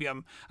 hey, maybe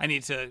I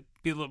need to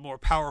be a little more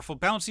powerful,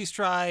 bouncy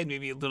stride,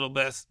 maybe a little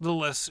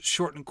less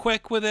short and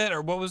quick with it,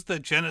 or what was the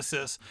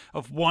genesis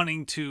of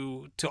wanting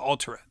to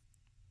alter it?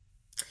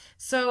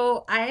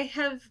 So I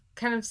have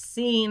kind of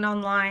seen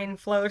online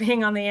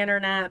floating on the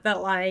internet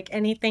that like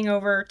anything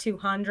over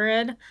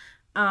 200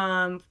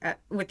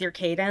 with your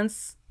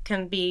cadence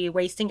can be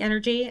wasting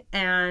energy.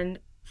 And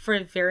for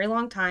a very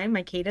long time,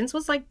 my cadence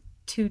was like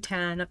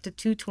 210 up to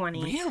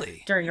 220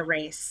 Really? during a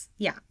race.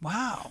 Yeah,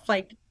 Wow.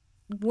 like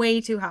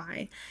way too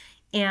high.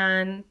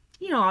 And,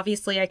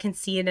 obviously I can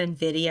see it in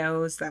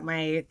videos that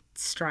my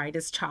stride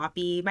is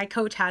choppy. My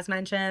coach has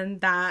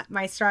mentioned that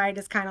my stride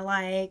is kind of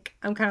like,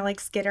 I'm kind of like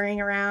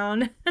skittering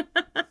around. Well,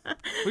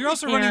 you're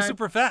also running And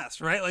super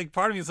fast, right? Like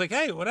part of me is like,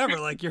 hey, whatever.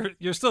 Like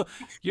you're still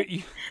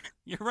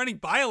you're running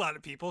by a lot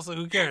of people, so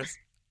who cares?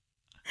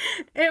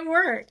 it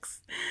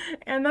works.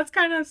 And that's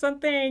kind of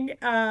something,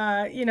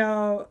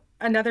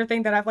 another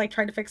thing that I've like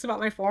tried to fix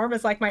about my form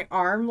is like my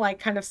arm like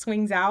kind of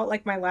swings out,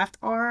 like my left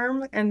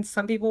arm. And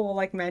some people will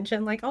like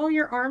mention like, oh,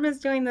 your arm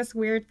is doing this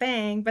weird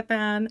thing. But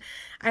then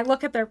I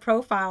look at their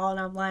profile and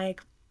I'm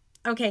like,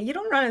 okay, you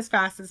don't run as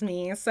fast as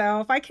me.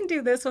 So if I can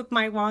do this with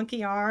my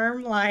wonky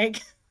arm,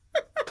 like,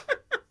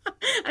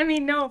 I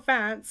mean, no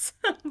offense,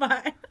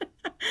 but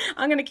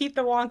I'm going to keep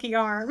the wonky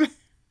arm.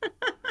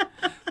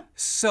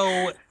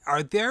 So,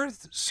 are there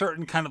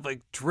certain kind of like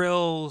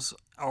drills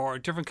or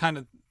different kind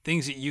of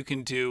things that you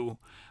can do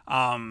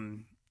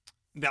um,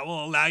 that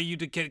will allow you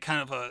to get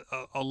kind of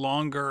a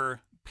longer,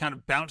 kind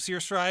of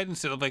bouncier stride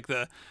instead of like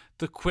the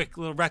quick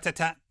little rat tat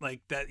tat like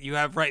that you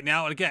have right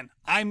now? And again,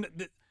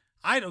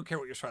 I don't care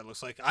what your stride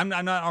looks like. I'm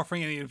not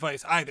offering any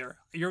advice either.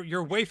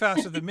 You're way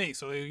faster than me,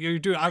 so you're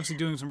doing obviously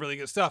doing some really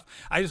good stuff.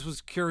 I just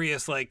was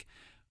curious, like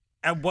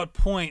at what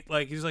point,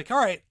 like he's like, all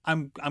right,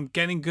 I'm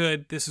getting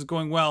good. This is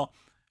going well,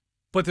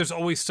 but there's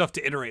always stuff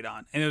to iterate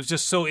on. And it was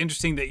just so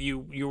interesting that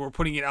you were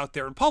putting it out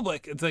there in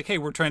public. It's like, hey,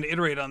 we're trying to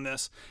iterate on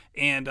this,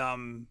 and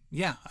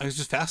yeah, I was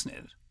just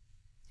fascinated.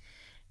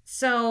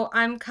 So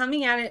I'm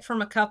coming at it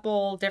from a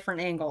couple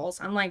different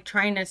angles. I'm like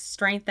trying to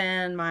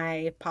strengthen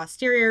my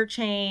posterior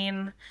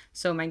chain,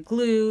 so my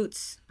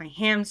glutes, my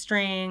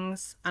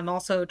hamstrings. I'm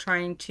also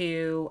trying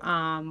to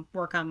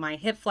work on my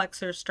hip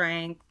flexor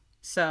strength.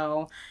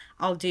 So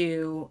I'll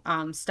do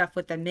stuff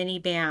with the mini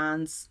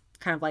bands,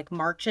 kind of like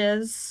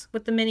marches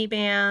with the mini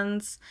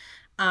bands.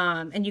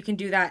 And you can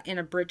do that in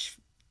a bridge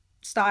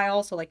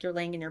style. So like you're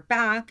laying in your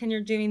back and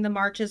you're doing the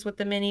marches with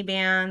the mini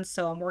bands.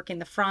 So I'm working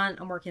the front,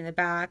 I'm working the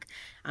back.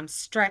 I'm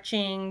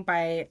stretching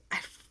by, I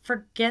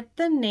forget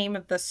the name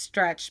of the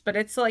stretch, but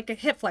it's like a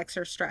hip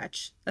flexor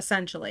stretch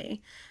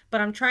essentially.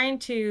 But I'm trying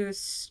to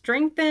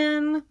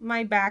strengthen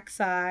my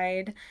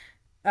backside,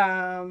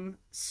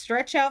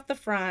 stretch out the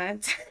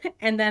front,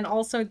 and then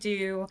also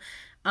do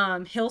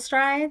hill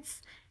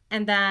strides,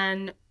 and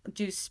then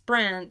do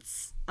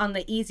sprints on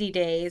the easy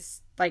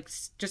days, like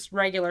just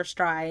regular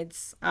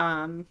strides.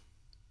 And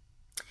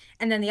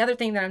then the other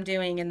thing that I'm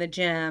doing in the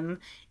gym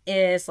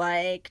is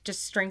like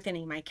just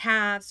strengthening my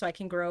calves so I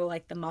can grow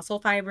like the muscle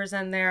fibers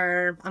in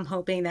there. I'm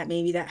hoping that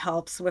maybe that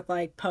helps with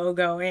like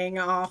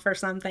pogoing off or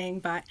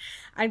something. But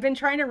I've been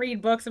trying to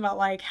read books about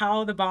like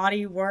how the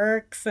body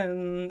works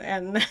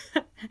and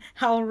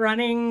how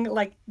running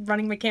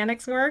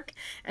mechanics work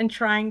and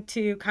trying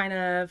to kind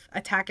of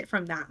attack it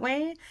from that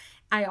way.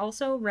 I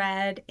also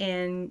read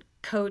in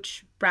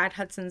Coach Brad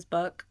Hudson's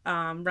book,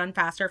 Run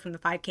Faster from the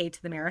 5K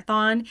to the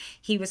Marathon.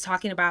 He was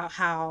talking about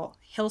how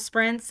hill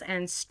sprints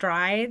and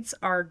strides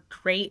are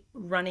great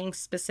running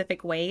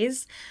specific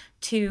ways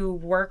to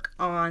work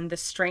on the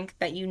strength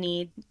that you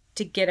need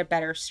to get a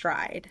better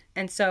stride.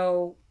 And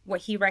so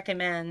what he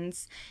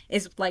recommends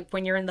is like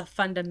when you're in the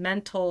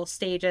fundamental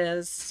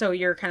stages, so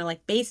you're kind of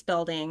like base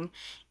building,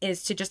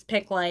 is to just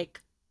pick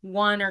like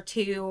one or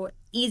two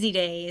easy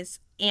days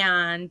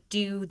and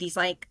do these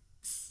like,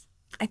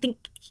 I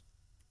think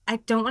I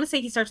don't want to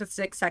say he starts with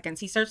 6 seconds.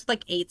 He starts with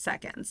like 8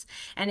 seconds,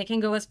 and it can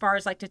go as far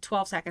as like to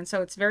 12 seconds.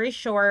 So it's very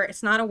short.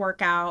 It's not a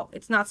workout.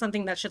 It's not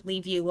something that should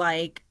leave you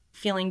like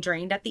feeling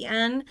drained at the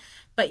end,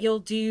 but you'll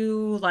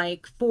do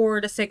like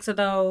 4 to 6 of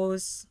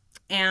those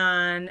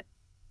and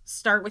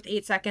start with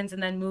 8 seconds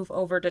and then move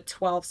over to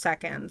 12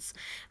 seconds.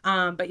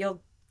 But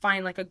you'll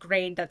find like a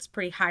grade that's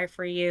pretty high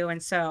for you.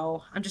 And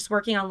so I'm just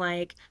working on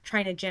like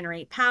trying to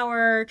generate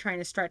power, trying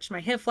to stretch my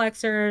hip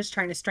flexors,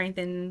 trying to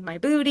strengthen my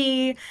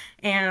booty,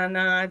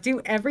 and do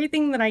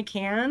everything that I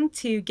can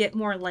to get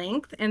more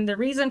length. And the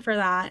reason for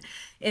that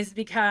is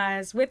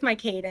because with my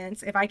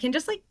cadence, if I can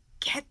just like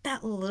get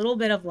that little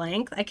bit of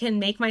length, I can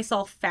make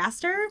myself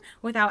faster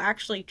without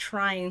actually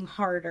trying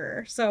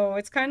harder. So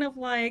it's kind of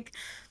like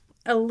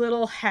a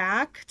little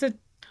hack to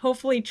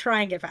hopefully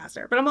try and get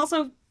faster. But I'm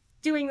also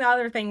doing the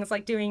other things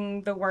like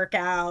doing the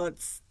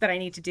workouts that I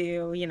need to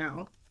do,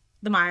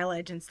 the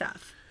mileage and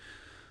stuff.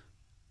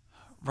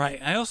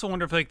 Right. I also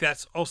wonder if like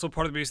that's also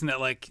part of the reason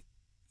that like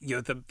the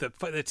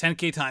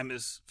 10K time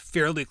is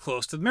fairly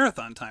close to the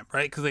marathon time,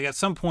 right? Because like at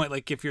some point,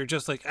 like if you're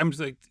just like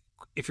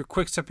if you're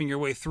quick stepping your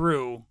way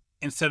through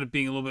instead of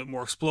being a little bit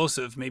more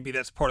explosive, maybe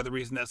that's part of the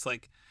reason that's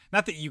like,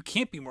 not that you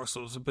can't be more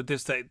explosive, but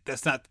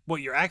that's not what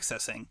you're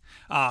accessing.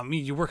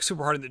 You work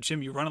super hard in the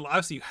gym, you run a lot.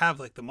 Obviously, you have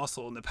like the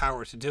muscle and the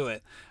power to do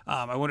it.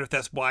 I wonder if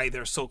that's why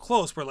they're so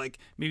close. Where like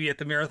maybe at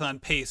the marathon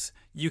pace,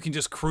 you can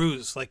just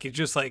cruise, like it's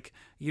just like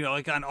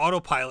like on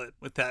autopilot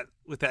with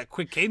that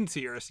quick cadence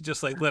of yours,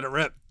 just like let it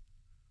rip.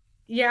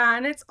 Yeah,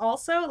 and it's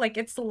also like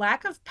it's the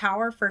lack of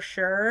power for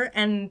sure,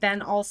 and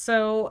then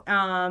also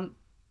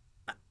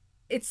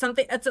it's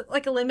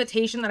like a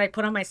limitation that I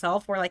put on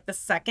myself where like the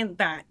second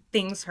that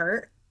things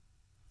hurt,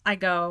 I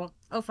go,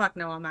 oh fuck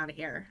no, I'm out of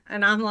here.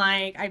 And I'm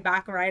like, I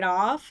back right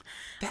off.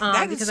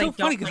 That is because so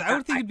funny, because like I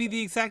would think it'd be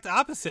the exact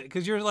opposite,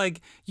 because you're like,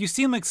 you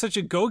seem like such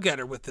a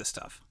go-getter with this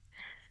stuff.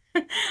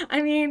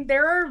 I mean,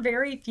 there are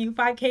very few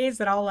 5Ks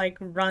that I'll like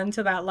run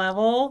to that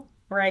level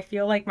where I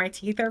feel like my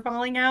teeth are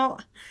falling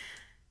out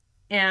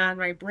and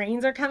my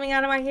brains are coming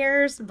out of my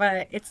ears,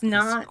 but it's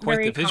not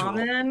very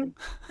common.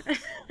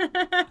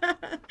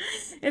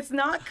 It's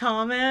not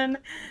common.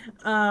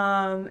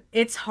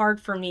 It's hard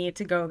for me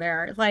to go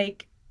there.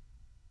 Like,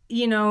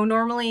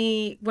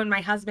 normally when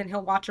my husband,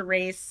 he'll watch a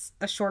race,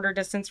 a shorter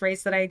distance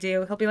race that I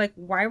do, he'll be like,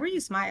 why were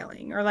you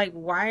smiling? Or like,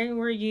 why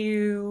were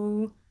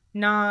you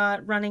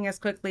not running as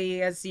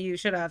quickly as you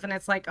should have? And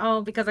it's like,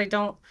 oh, because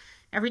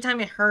every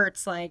time it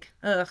hurts, like,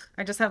 I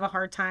just have a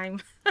hard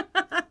time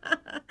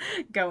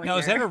going now, there.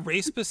 is that a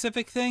race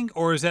specific thing,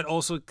 or is that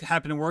also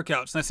happen in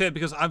workouts? And I say it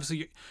because not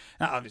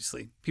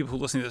obviously, people who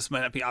listen to this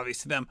might not be obvious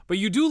to them, but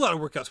you do a lot of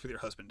workouts with your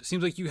husband. It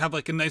seems like you have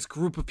like a nice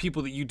group of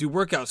people that you do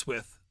workouts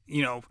with,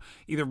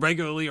 either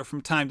regularly or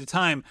from time to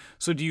time.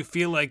 So do you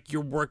feel like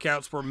your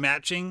workouts were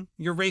matching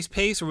your race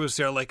pace, or was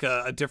there like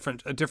a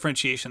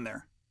differentiation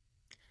there?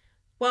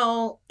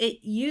 Well, it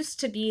used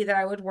to be that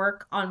I would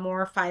work on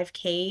more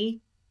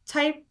 5K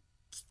type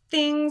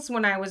things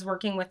when I was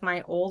working with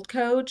my old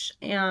coach.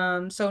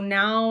 So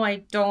now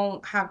I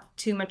don't have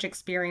too much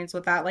experience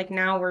with that. Like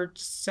now we're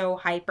just so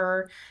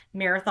hyper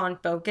marathon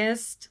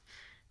focused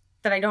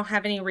that I don't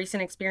have any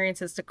recent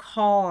experiences to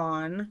call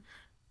on.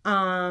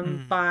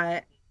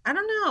 But I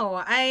don't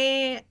know.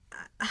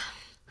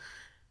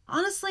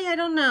 Honestly, I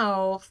don't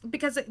know,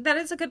 because that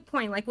is a good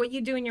point. Like what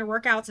you do in your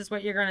workouts is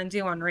what you're going to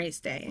do on race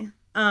day.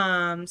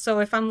 So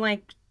if I'm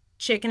like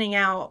chickening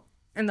out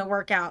in the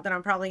workout, then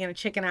I'm probably going to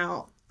chicken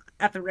out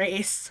at the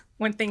race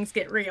when things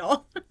get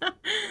real.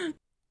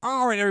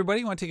 All right,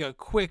 everybody, I want to take a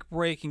quick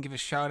break and give a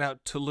shout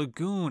out to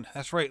Lagoon.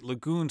 That's right,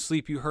 Lagoon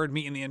Sleep. You heard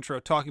me in the intro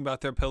talking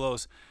about their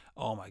pillows.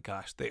 Oh my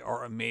gosh, they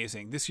are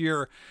amazing. This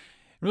year,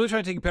 I'm really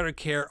trying to take better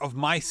care of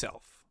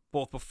myself,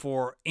 both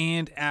before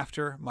and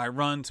after my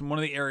runs. And one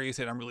of the areas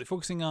that I'm really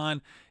focusing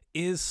on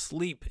is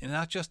sleep, and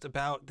not just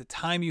about the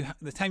time you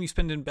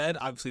spend in bed.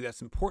 Obviously,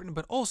 that's important,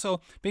 but also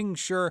making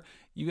sure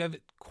you have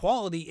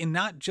quality and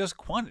not just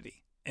quantity.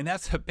 And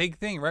that's a big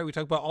thing, right? We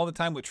talk about all the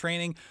time with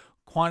training,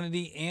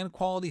 quantity and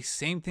quality.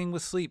 Same thing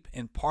with sleep.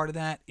 And part of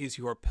that is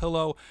your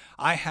pillow.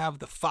 I have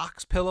the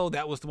Fox pillow.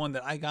 That was the one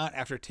that I got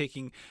after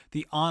taking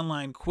the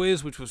online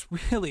quiz, which was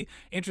really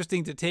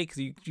interesting to take,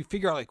 because you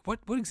figure out like, what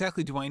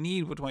exactly do I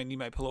need? What do I need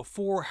my pillow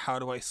for? How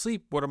do I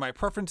sleep? What are my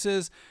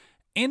preferences?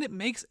 And it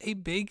makes a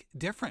big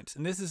difference.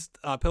 And this is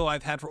a pillow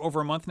I've had for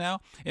over a month now.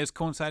 It's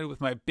coincided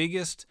with my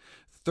biggest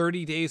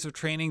 30 days of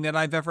training that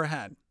I've ever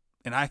had.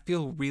 And I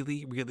feel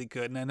really, really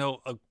good. And I know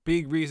a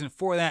big reason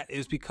for that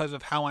is because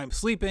of how I'm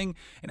sleeping,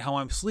 and how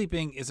I'm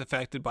sleeping is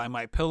affected by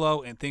my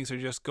pillow, and things are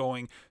just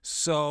going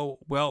so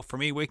well for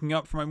me. Waking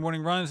up for my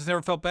morning runs has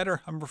never felt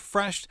better. I'm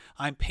refreshed.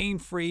 I'm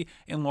pain-free,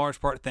 in large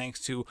part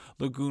thanks to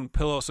Lagoon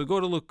Pillow. So go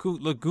to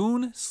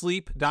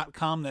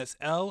lagoonsleep.com. That's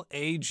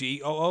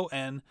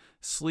LAGOON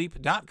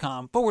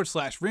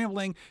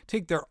sleep.com/rambling.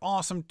 Take their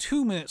awesome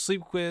 2-minute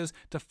sleep quiz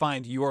to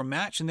find your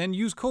match, and then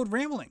use code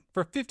rambling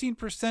for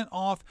 15%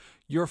 off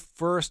your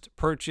first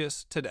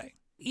purchase today.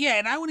 Yeah,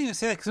 and I wouldn't even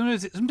say that,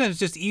 because sometimes it's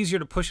just easier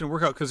to push and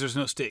work out because there's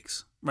no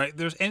stakes. right?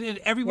 And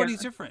Yeah. everybody's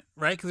different,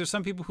 right? Because there's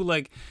some people who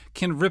like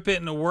can rip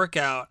it in a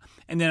workout,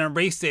 and then on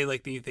race day,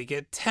 like they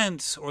get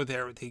tense, or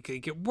they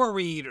get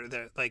worried, or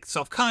they're like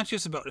self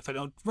conscious about, if I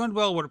don't run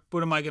well, what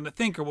am I going to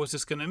think, or what's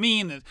this going to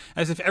mean? And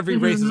as if every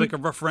race is Hmm. like a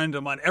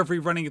referendum on every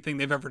running thing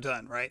they've ever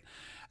done, right?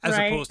 As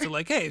Right. opposed to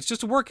like, hey, it's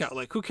just a workout.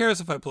 Like, who cares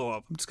if I blow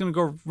up? I'm just going to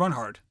go run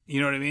hard. You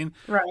know what I mean?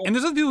 Right. And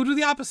there's other people who do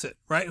the opposite,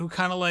 right? Who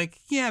kind of like,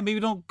 yeah, maybe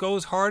don't go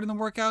as hard in the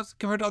workouts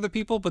compared to other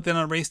people, but then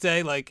on race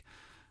day, like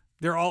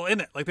they're all in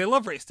it. Like they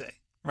love race day,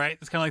 right?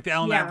 It's kind of like the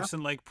Allen Yeah.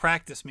 Iverson like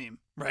practice meme,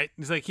 right?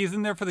 He's like he's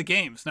in there for the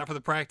games, not for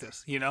the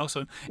practice, you know.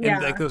 So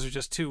and like Yeah. those are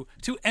just two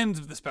ends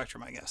of the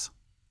spectrum, I guess.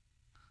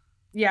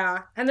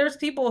 Yeah. And there's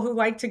people who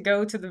like to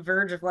go to the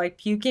verge of like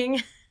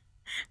puking.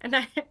 And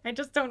I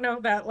just don't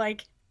know that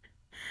like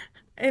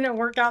in a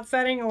workout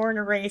setting or in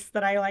a race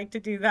that I like to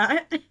do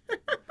that.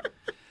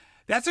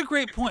 That's a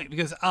great point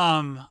because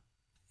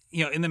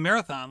in the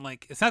marathon,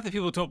 like it's not that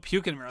people don't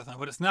puke in a marathon,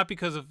 but it's not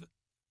because of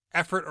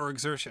effort or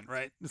exertion,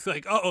 right? It's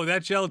like, oh,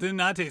 that gel did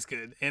not taste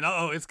good, and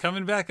oh, it's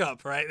coming back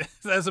up, right?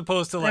 As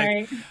opposed to like,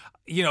 Right.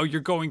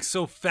 you're going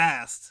so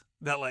fast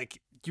that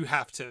like you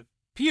have to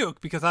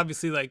puke because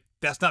obviously like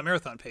that's not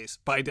marathon pace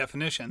by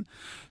definition.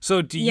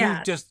 So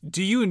Yeah.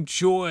 do you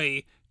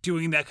enjoy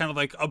doing that kind of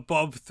like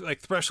above like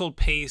threshold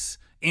pace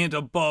and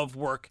above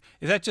work?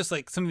 Is that just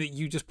like something that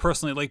you just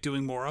personally like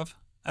doing more of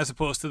as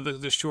opposed to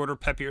the shorter,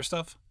 peppier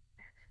stuff?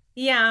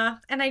 Yeah,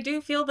 and I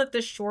do feel that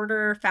the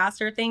shorter,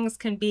 faster things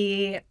can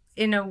be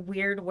in a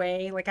weird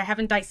way. Like I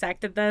haven't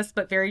dissected this,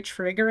 but very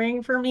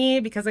triggering for me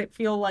because I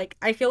feel like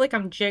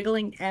I'm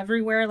jiggling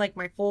everywhere. Like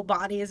my whole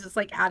body is just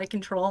like out of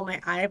control.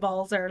 My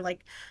eyeballs are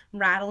like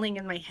rattling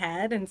in my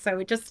head. And so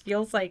it just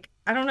feels like,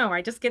 I don't know,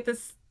 I just get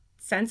this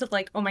sense of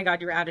like, oh my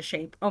God, you're out of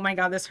shape. Oh my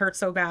God, this hurts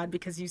so bad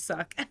because you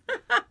suck.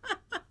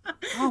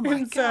 Oh my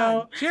And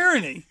God, so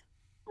Jeremy.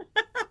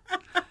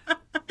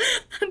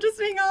 I'm just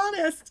being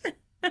honest.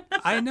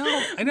 I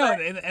know,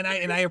 But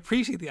and I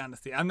appreciate the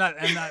honesty. I'm not.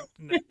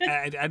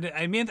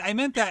 I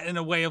meant that in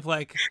a way of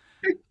like,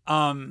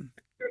 um,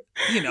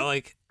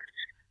 like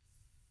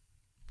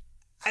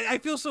I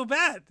feel so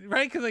bad,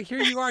 right? Because like here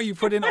you are, you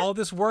put in all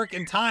this work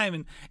and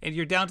time, and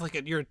you're down to like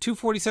you're a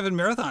 2:47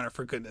 marathoner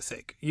for goodness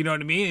sake. You know what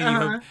I mean?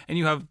 uh-huh. And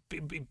you have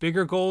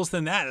bigger goals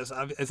than that, as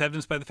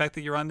evidenced by the fact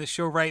that you're on this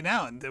show right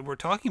now and that we're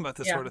talking about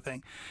this Yeah. sort of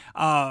thing.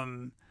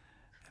 Um,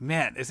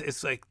 Man,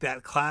 it's like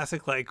that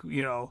classic like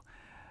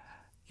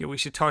we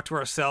should talk to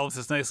ourselves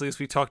as nicely as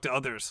we talk to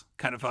others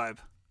kind of vibe.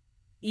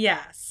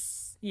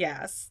 Yes.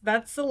 Yes.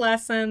 That's the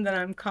lesson that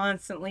I'm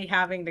constantly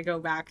having to go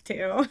back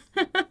to.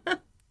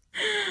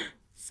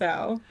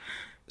 So,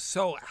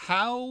 So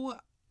how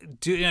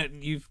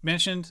you've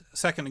mentioned a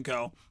second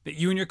ago that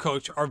you and your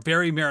coach are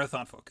very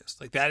marathon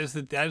focused. Like that is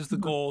the mhm.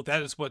 goal.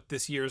 That is what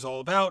this year is all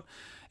about.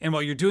 And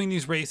while you're doing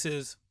these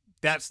races,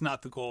 that's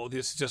not the goal.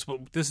 This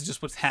is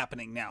just what's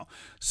happening now.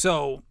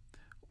 So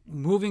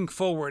moving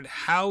forward,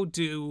 how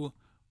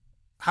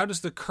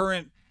does the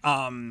current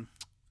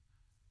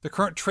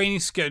training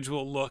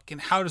schedule look,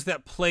 and how does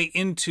that play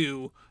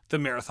into the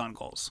marathon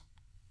goals?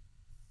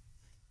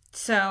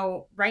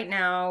 So right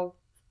now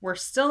we're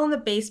still in the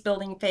base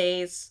building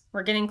phase.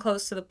 We're getting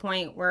close to the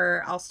point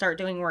where I'll start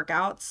doing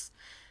workouts.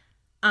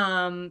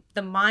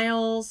 The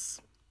miles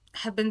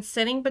have been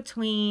sitting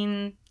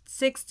between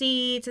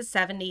 60 to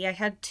 70. I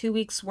had 2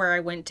 weeks where I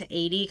went to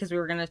 80 because we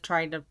were going to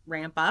try to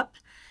ramp up.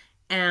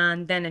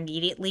 And then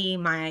immediately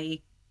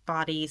my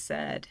body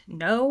said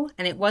no.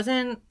 And it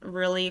wasn't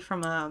really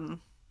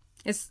from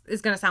it's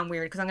gonna sound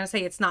weird because I'm gonna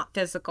say it's not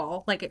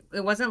physical. Like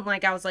it wasn't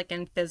like I was like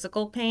in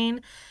physical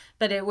pain,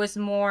 but it was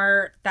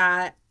more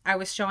that I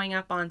was showing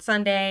up on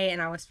Sunday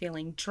and I was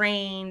feeling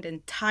drained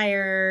and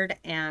tired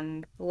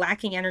and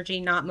lacking energy,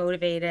 not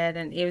motivated,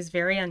 and it was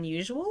very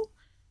unusual.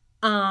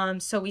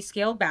 So we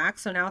scaled back.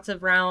 So now it's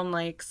around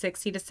like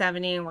 60 to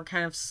 70, and we're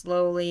kind of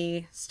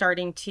slowly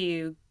starting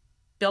to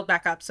build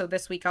back up. So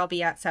this week I'll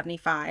be at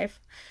 75.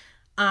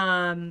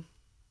 Um,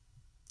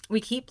 we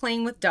keep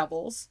playing with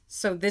doubles.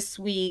 So this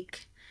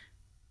week,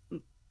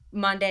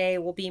 Monday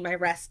will be my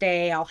rest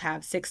day. I'll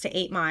have 6 to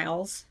 8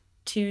 miles.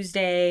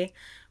 Tuesday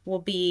will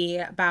be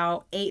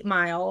about 8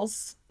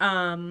 miles.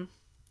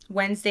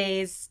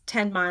 Wednesday's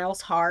 10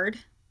 miles hard.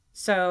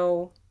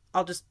 So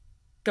I'll just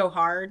go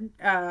hard.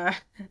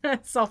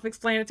 Self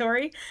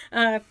explanatory.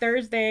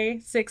 Thursday,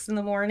 6 in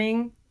the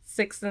morning,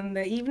 6 in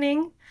the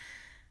evening.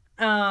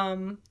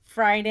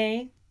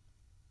 Friday,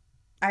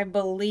 I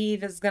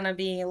believe is going to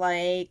be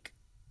like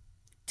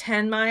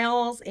 10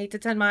 miles, 8 to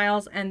 10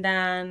 miles, and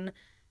then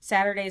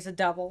Saturday's a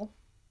double.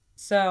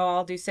 So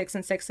I'll do 6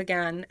 and 6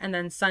 again, and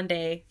then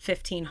Sunday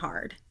 15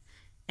 hard.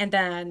 And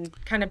then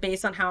kind of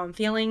based on how I'm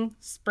feeling,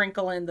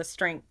 sprinkle in the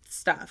strength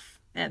stuff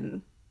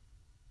and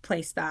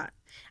place that.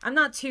 I'm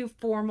not too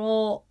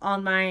formal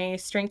on my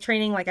strength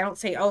training. Like I don't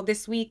say, "Oh,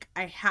 this week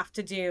I have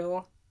to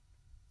do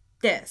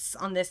this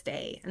on this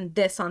day and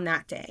this on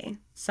that day."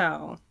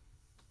 So,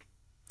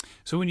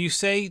 So when you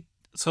say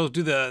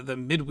do the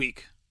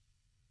midweek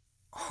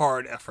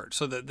hard effort,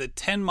 so the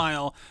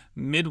 10-mile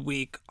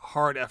midweek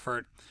hard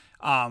effort,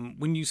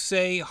 When you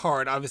say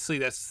hard, obviously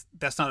that's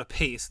not a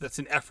pace, that's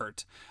an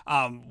effort.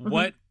 Hmm.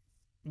 What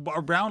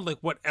around like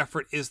what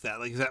effort is that?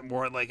 Like, is that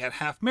more like at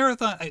half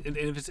marathon? And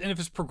if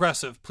it's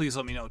progressive, please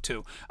let me know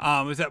too.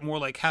 Is that more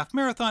like half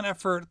marathon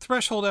effort,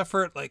 threshold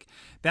effort, like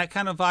that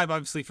kind of vibe?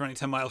 Obviously, for running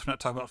 10 miles, we're not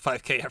talking about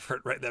 5K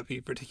effort, right? That'd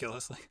be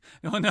ridiculous. Like,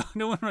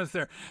 no one runs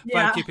their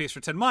Yeah. 5K pace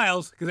for 10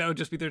 miles because that would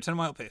just be their 10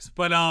 mile pace.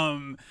 But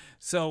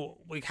so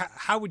like,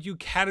 how would you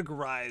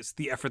categorize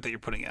the effort that you're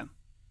putting in?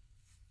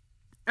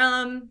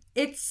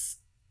 It's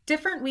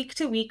different week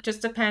to week,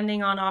 just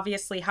depending on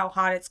obviously how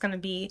hot it's going to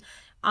be.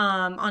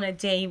 On a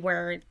day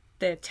where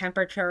the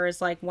temperature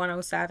is like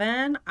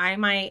 107, I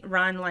might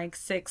run like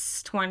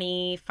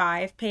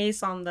 6:25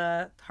 pace on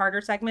the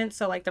harder segment.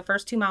 So like the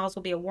first 2 miles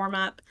will be a warm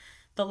up,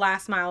 the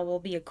last mile will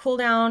be a cool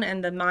down,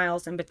 and the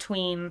miles in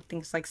between,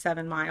 things like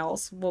 7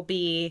 miles, will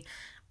be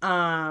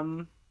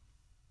um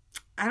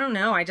I don't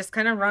know. I just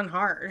kind of run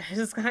hard. It's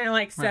just kind of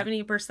like Right.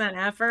 70%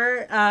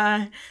 effort.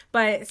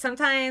 But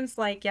sometimes,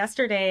 like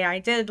yesterday, I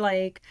did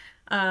like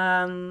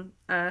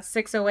a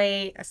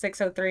 6:08, a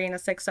 6:03, and a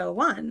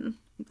 6:01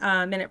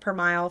 minute per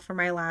mile for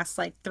my last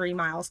like 3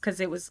 miles because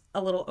it was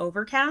a little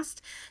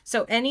overcast.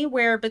 So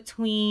anywhere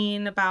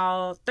between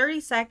about 30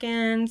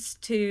 seconds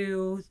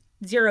to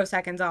 0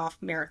 seconds off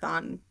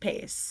marathon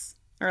pace.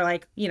 Or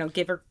like,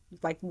 give her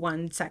like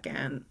 1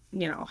 second,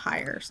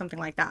 higher, something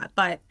like that.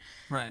 But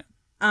Right.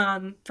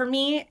 for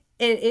me,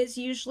 it is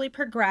usually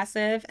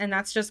progressive, and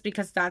that's just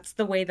because that's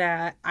the way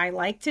that I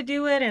like to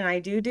do it, and I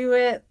do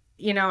it.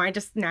 I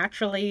just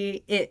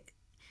naturally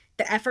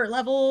the effort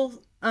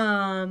level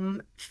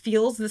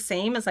feels the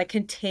same as I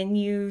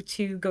continue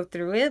to go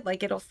through it.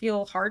 Like it'll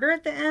feel harder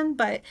at the end,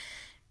 but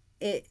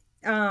it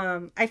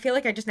I feel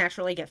like I just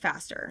naturally get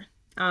faster.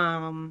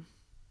 Um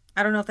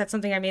I don't know if that's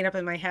something I made up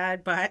in my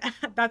head, but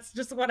that's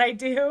just what I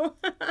do.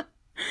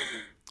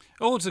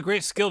 Oh, it's a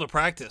great skill to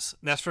practice.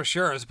 That's for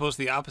sure, as opposed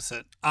to the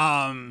opposite.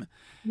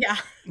 Yeah.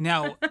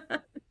 Now,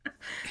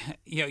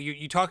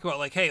 you talk about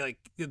like, hey, like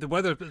the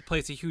weather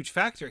plays a huge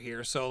factor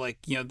here. So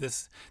like,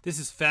 this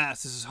is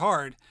fast, this is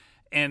hard,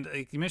 and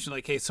like you mentioned,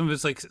 like, hey, some of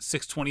it's like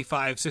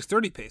 6:25,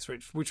 6:30 pace,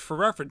 right? Which for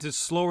reference is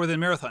slower than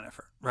marathon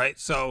effort, right?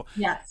 So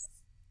Yes.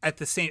 at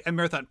the same at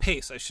marathon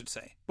pace, I should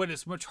say, but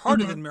it's much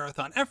harder Hmm. than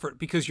marathon effort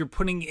because you're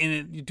putting in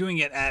it, you're doing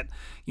it at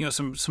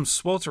some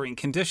sweltering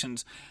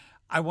conditions.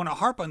 I want to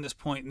harp on this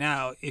point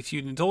now, if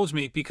you'd indulge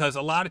me, because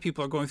a lot of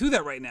people are going through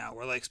that right now.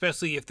 Where like,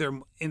 especially if they're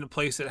in a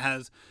place that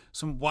has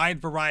some wide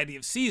variety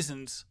of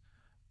seasons,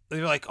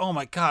 they're like, oh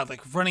my god,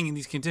 like running in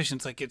these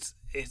conditions, like it's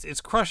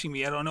crushing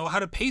me. I don't know how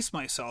to pace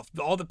myself.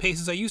 All the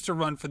paces I used to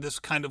run for this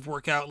kind of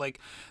workout, like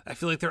I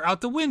feel like they're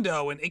out the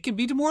window, and it can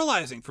be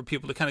demoralizing for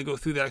people to kind of go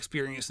through that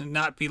experience and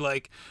not be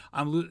like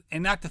and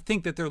not to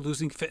think that they're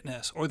losing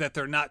fitness or that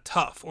they're not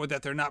tough or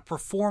that they're not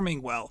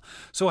performing well.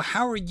 So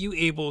how are you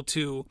able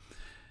to,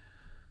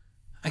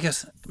 I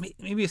guess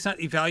maybe it's not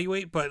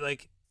evaluate, but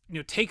like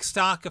take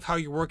stock of how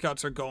your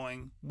workouts are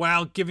going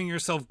while giving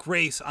yourself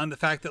grace on the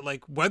fact that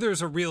like weather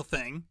is a real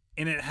thing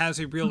and it has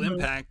a real Hmm.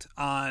 impact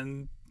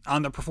on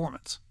the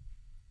performance.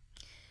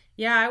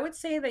 Yeah, I would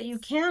say that you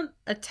can't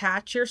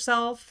attach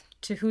yourself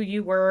to who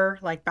you were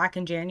like back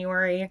in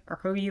January or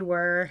who you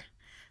were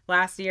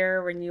last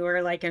year when you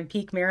were like in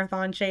peak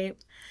marathon shape.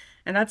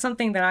 And that's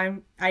something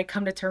that I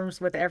come to terms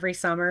with every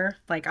summer.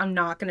 Like I'm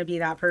not going to be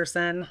that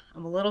person.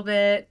 I'm a little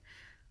bit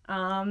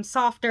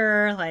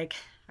softer, like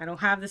I don't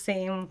have the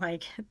same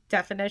like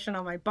definition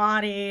on my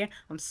body.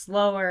 I'm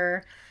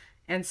slower.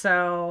 And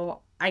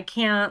so I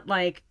can't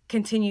like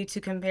continue to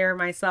compare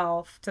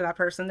myself to that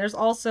person. There's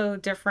also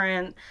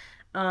different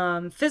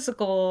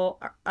physical,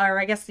 or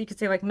I guess you could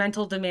say like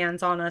mental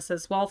demands on us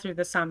as well through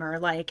the summer.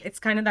 Like it's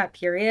kind of that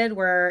period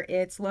where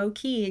it's low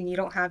key and you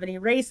don't have any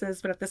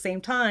races, but at the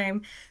same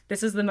time,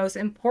 this is the most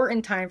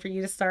important time for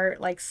you to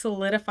start like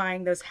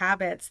solidifying those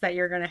habits that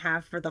you're going to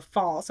have for the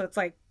fall. So it's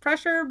like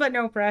pressure but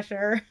no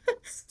pressure.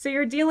 So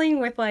you're dealing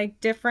with like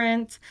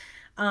different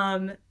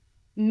um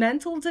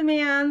mental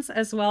demands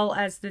as well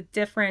as the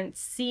different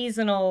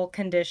seasonal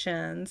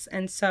conditions.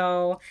 And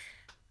so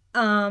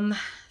um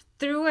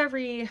through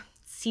every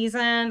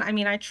season, I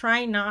mean, I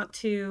try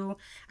to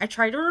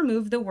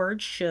remove the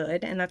word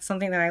should, and that's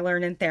something that I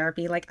learned in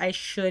therapy. Like I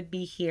should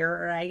be here,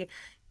 or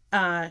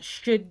I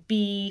should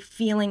be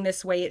feeling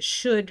this way. It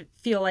should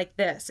feel like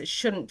this. It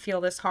shouldn't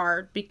feel this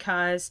hard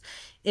because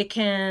it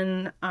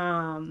can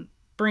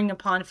bring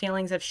upon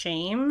feelings of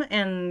shame.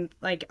 And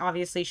like,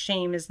 obviously,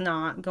 shame is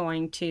not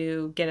going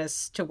to get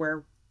us to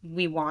where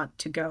we want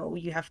to go.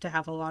 You have to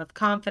have a lot of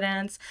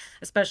confidence,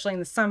 especially in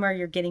the summer.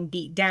 You're getting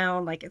beat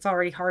down. Like, it's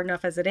already hard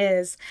enough as it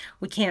is.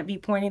 We can't be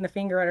pointing the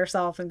finger at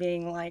ourselves and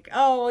being like,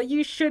 oh,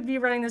 you should be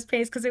running this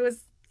pace because it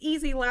was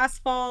easy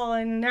last fall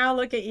and now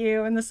look at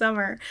you in the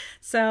summer.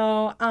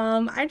 So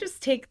I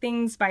just take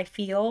things by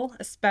feel,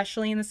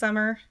 especially in the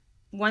summer.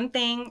 One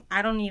thing,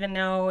 I don't even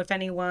know if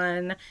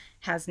anyone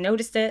has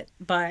noticed it,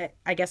 but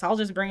I guess I'll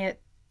just bring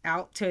it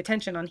out to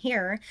attention on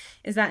here,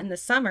 is that in the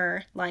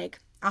summer, like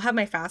I'll have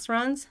my fast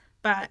runs,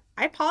 but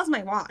I pause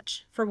my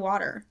watch for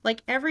water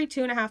like every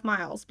 2.5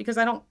 miles because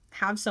I don't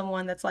have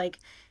someone that's like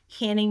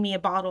handing me a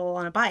bottle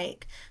on a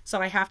bike.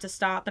 So I have to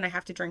stop and I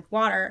have to drink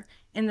water.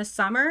 In the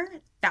summer,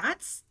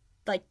 that's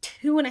like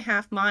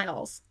 2.5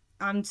 miles.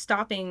 I'm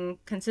stopping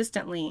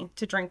consistently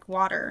to drink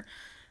water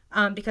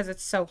because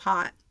it's so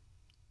hot.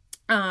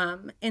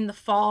 In the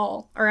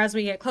fall, or as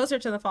we get closer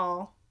to the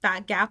fall,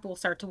 that gap will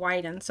start to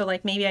widen. So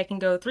like maybe I can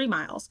go 3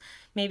 miles,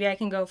 maybe I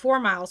can go 4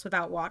 miles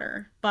without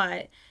water,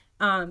 but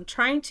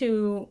trying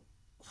to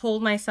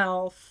hold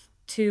myself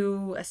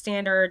to a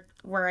standard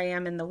where I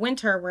am in the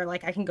winter where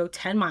like I can go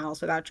 10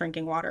 miles without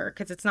drinking water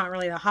because it's not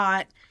really that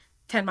hot.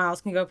 10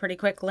 miles can go pretty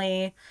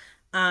quickly.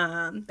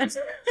 That's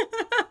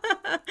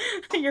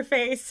your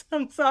face.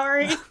 I'm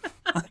sorry.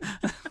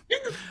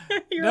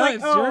 You're No, like,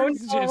 oh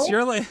it's no.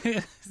 your like.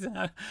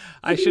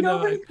 I You can shouldn't go have.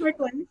 pretty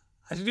quickly.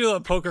 I should do a little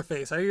poker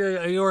face. I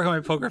work on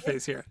my poker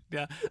face here.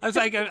 Yeah, I was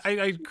like,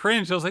 I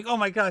cringed. I was like, oh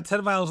my god,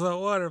 10 miles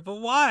without water. But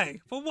why?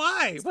 But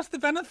why? What's the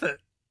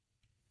benefit?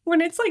 When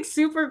it's like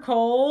super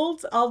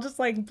cold, I'll just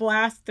like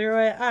blast through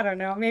it. I don't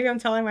know. Maybe I'm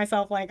telling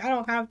myself like I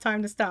don't have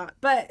time to stop.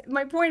 But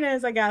my point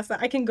is, I guess, that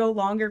I can go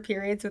longer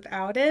periods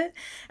without it,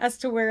 as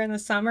to where in the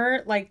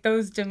summer, like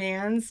those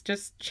demands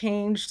just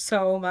change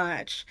so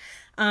much.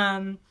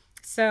 Um,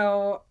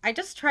 so I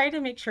just try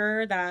to make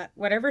sure that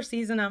whatever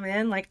season I'm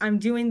in, like I'm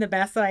doing the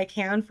best that I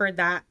can for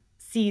that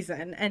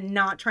season and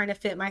not trying to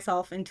fit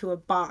myself into a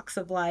box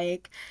of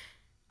like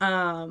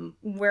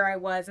where I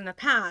was in the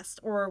past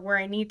or where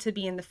I need to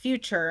be in the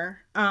future.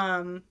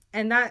 And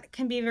that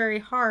can be very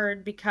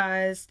hard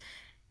because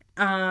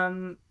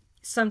um,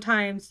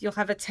 sometimes you'll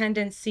have a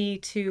tendency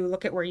to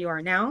look at where you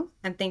are now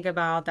and think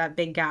about that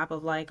big gap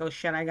of like, oh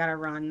shit, I gotta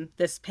run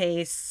this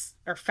pace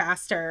or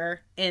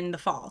faster in the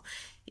fall.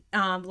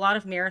 A lot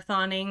of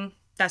marathoning,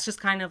 that's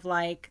just kind of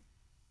like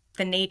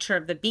the nature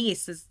of the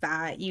beast is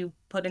that you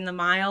put in the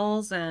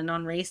miles and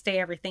on race day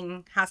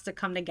everything has to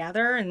come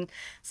together, and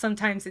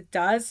sometimes it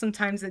does,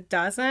 sometimes it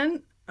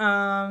doesn't.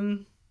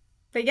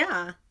 But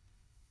yeah.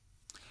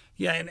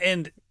 Yeah,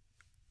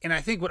 and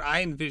I think what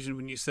I envisioned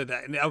when you said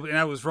that, and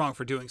I was wrong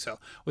for doing so,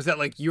 was that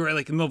like you were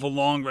like in the middle of a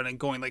long run and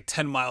going like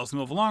 10 miles in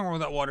the middle of a long run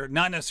without water,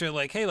 not necessarily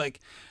like, hey, like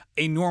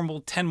a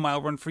normal 10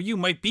 mile run for you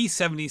might be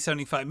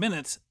 70-75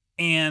 minutes,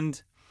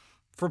 and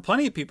for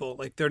plenty of people,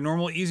 like their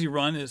normal easy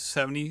run is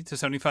 70 to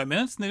 75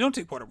 minutes, and they don't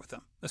take water with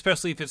them,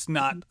 especially if it's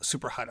not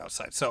super hot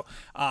outside. So,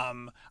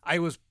 I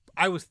was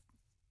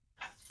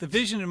the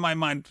vision in my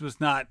mind was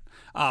not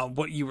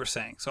what you were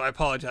saying. So I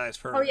apologize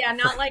Oh for yeah, for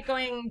not like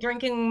going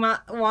drinking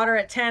water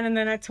at 10 and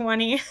then at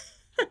 20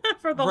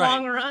 for the right.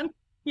 long run.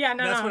 Yeah,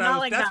 no, no, not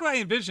like That's that. what I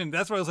envisioned.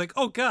 That's why I was like,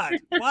 oh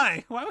God,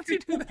 why? Why would you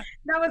do that?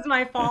 That was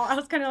my fault. I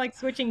was kind of like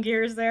switching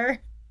gears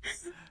there.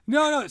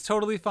 No, it's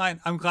totally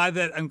fine. I'm glad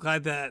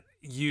that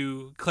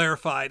you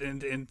clarified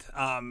and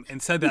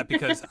said that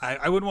because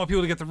I wouldn't want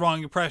people to get the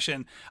wrong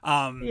impression.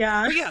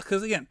 Yeah. But yeah,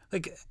 because again,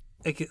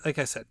 like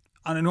I said,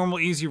 on a normal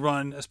easy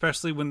run,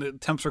 especially when the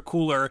temps are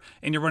cooler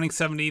and you're running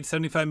 70 to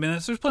 75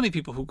 minutes, there's plenty of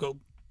people who go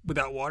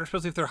without water,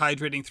 especially if they're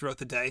hydrating throughout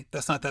the day.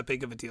 That's not that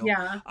big of a deal.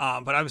 Yeah.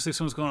 But obviously, if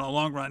someone's going on a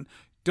long run,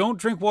 don't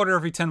drink water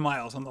every 10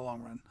 miles on the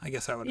long run. I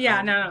guess I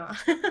Yeah, would no,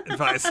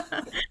 advise.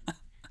 no.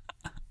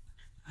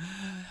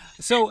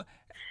 So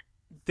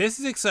this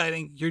is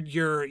exciting. You're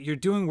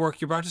doing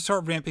work. You're about to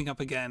start ramping up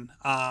again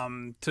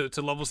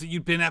to levels that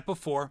you'd been at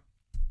before.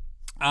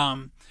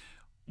 Um,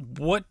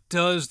 what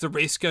does the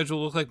race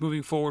schedule look like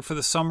moving forward for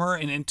the summer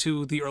and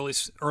into the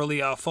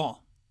early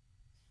fall?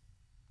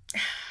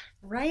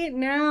 Right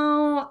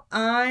now,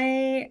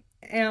 I'm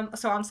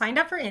signed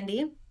up for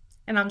Indy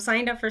and I'm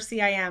signed up for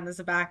CIM as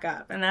a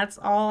backup, and that's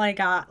all I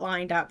got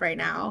lined up right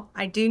now.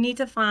 I do need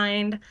to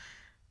find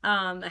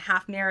a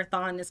half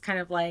marathon is kind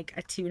of like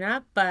a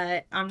tune-up,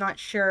 but I'm not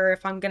sure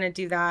if I'm gonna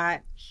do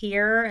that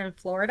here in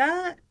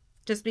Florida,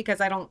 just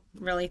because I don't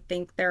really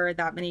think there are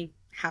that many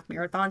half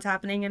marathons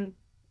happening in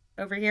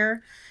over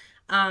here.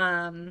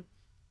 Um,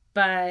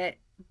 but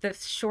the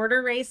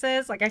shorter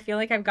races, like I feel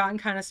like I've gotten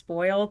kind of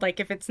spoiled. Like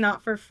if it's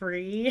not for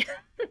free,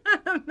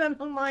 then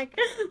I'm like,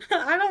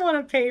 I don't want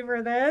to pay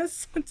for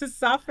this to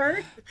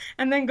suffer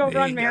and then go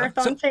There run you go.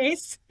 marathon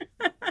pace.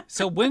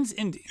 So when's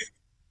Indy?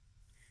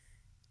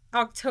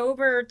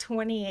 October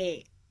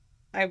 28th,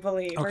 I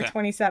believe, or Okay.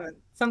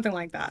 27th, something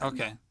like that.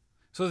 Okay.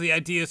 So the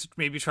idea is to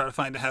maybe try to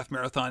find a half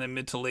marathon in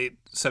mid to late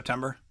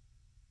September.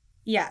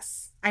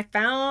 Yes, I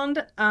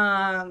found,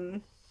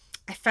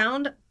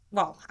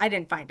 well, I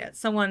didn't find it.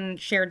 Someone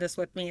shared this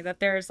with me that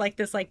there's like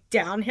this like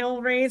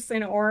downhill race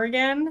in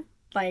Oregon,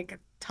 like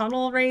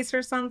tunnel race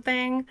or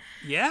something.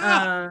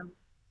 Yeah. Um,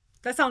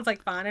 that sounds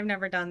like fun. I've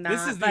never done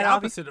This that, is the but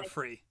opposite of obviously,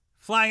 free.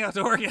 Flying out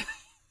to Oregon.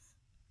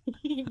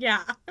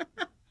 yeah,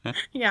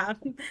 yeah.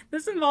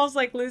 This involves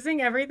like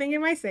losing everything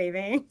in my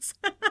savings.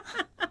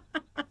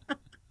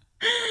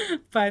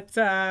 But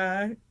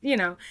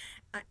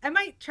I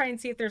might try and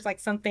see if there's like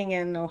something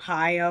in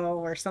Ohio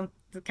or some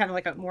kind of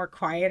like a more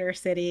quieter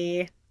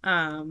city.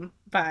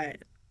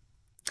 But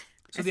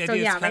So the so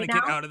idea is to yeah, kind right of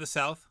get now, out of the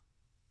South.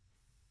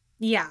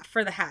 yeah,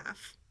 for the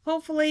half.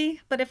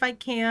 hopefully. But if I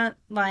can't,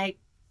 like,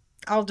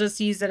 I'll just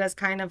use it as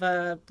kind of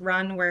a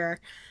run where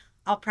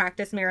I'll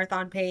practice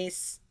marathon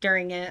pace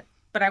during it.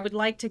 But I would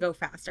like to go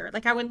faster.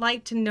 Like, I would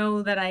like to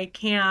know that I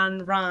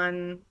can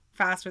run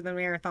faster than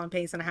marathon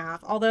pace and a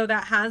half. Although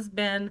that has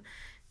been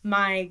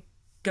my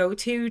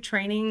go-to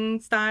training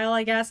style,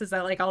 I guess, is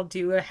that like I'll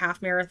do a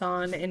half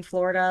marathon in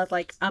Florida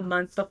like a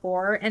month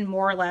before, and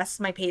more or less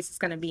my pace is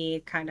going to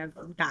be kind of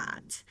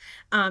that,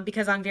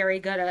 because I'm very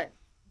good at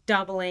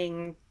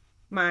doubling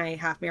my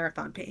half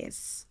marathon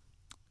pace.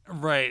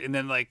 Right, and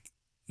then like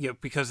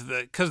because of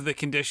the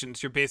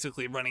conditions, you're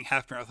basically running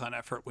half marathon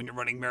effort when you're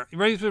you're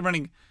basically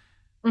running.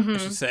 I should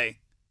Mm-hmm. say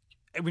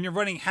when you're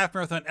running half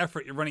marathon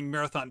effort, you're running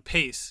marathon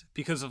pace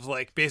because of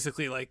like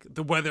basically like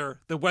the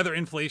weather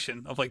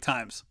inflation of like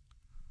times.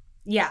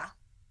 Yeah.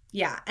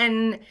 Yeah.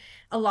 And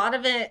a lot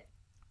of it,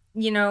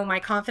 you know, my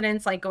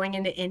confidence like going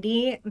into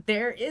Indy,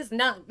 there is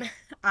none.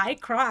 I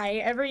cry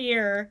every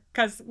year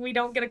because we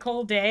don't get a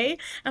cold day.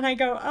 And I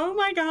go, oh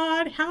my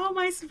God, how am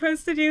I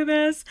supposed to do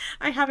this?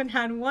 I haven't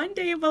had one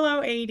day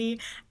below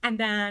 80. And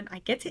then I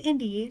get to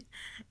Indy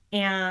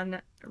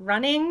and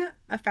running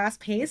a fast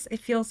pace, it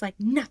feels like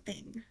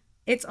nothing.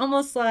 It's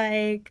almost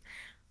like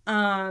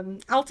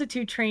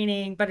altitude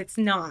training, but it's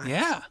not.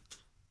 Yeah,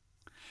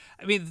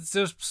 I mean,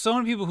 there's so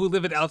many people who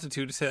live at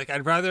altitude to say like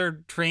I'd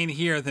rather train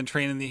here than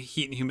train in the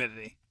heat and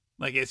humidity.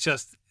 Like it's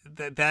just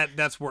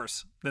that's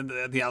worse than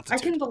the I can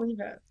altitude believe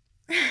it.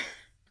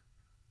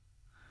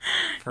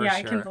 for Yeah,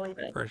 I can sure, believe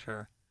it. for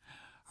sure.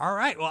 All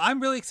right. Well, I'm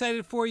really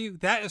excited for you.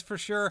 That is for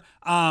sure.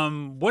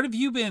 What have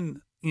you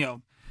been,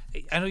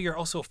 I know you're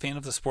also a fan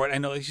of the sport. I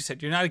know, as you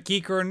said, you're not a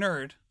geek or a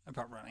nerd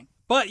about running,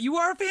 but you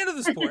are a fan of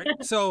the sport.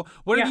 So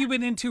what have Yeah. you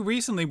been into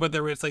recently,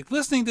 whether it's like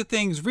listening to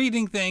things,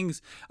 reading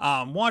things,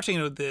 watching,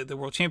 the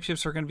World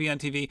Championships are going to be on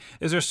TV.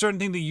 Is there a certain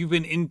thing that you've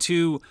been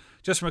into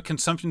just from a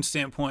consumption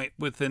standpoint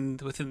within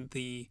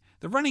the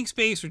running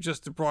space or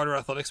just the broader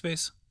athletic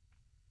space?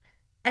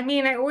 I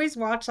mean, I always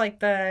watch like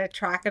the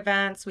track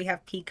events. We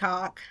have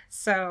Peacock.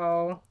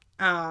 So,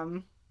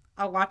 I'll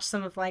watch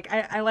some of like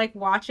I like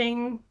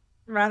watching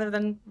rather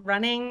than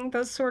running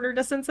those shorter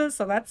distances.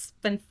 So that's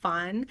been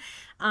fun.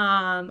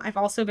 I've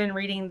also been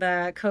reading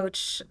the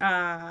coach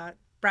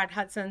Brad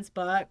Hudson's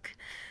book,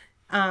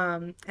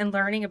 and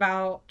learning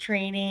about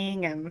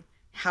training and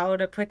how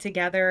to put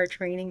together a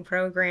training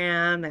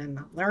program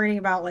and learning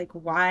about like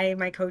why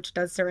my coach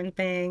does certain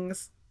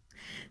things.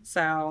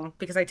 So,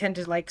 because I tend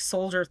to like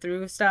soldier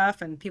through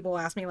stuff and people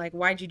ask me like,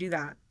 "Why'd you do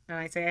that?" And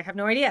I say, "I have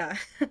no idea."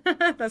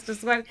 That's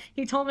just what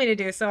he told me to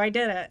do, so I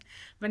did it.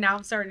 But now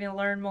I'm starting to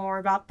learn more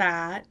about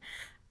that.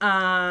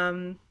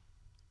 Um,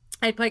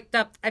 I picked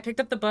up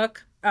the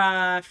book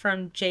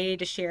from Jay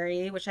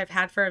DeSherry, which I've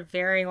had for a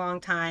very long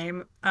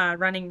time,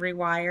 running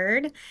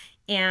Rewired,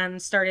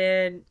 and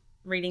started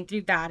reading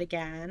through that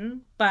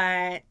again.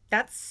 But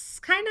that's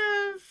kind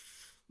of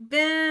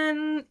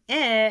been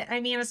it. I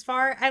mean, as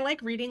far I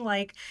like reading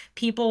like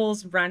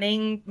people's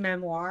running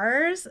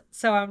memoirs.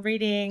 So I'm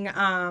reading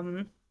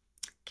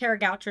Kara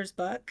Goucher's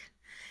book.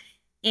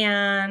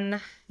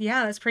 And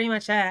yeah, that's pretty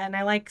much it. And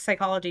I like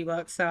psychology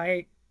books, so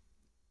I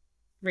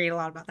read a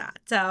lot about that.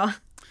 So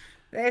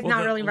it's Well,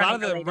 not really a lot running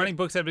of the related. running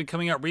books that have been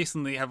coming out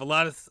recently have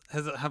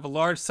have a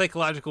large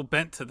psychological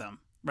bent to them,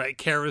 right?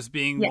 Kara's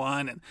being Yes.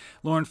 one, and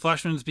Lauren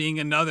Fleshman's being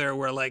another.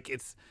 Where like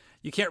it's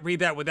you can't read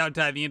that without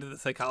diving into the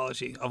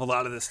psychology of a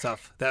lot of this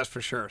stuff. That's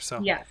for sure.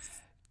 So, Yes.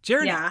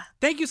 Jeremy, Yeah.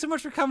 thank you so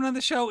much for coming on the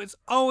show. It's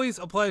always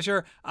a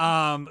pleasure.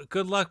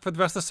 Good luck for the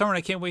rest of the summer. And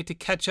I can't wait to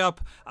catch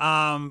up.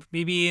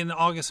 Maybe in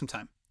August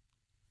sometime.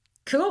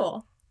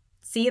 Cool.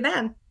 See you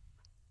then.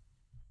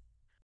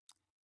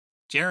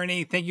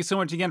 Jeremy, thank you so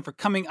much again for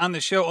coming on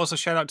the show. Also,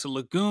 shout out to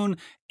Lagoon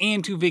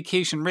and to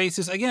Vacation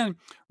Races. Again,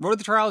 Road to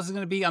the Trials is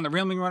going to be on the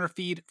Rambling Runner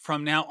feed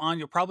from now on.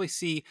 You'll probably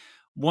see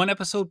one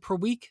episode per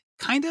week,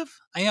 kind of.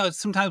 I know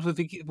sometimes with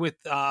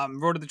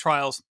Road to the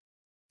Trials,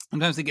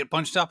 sometimes they get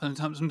bunched up, and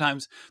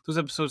sometimes those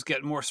episodes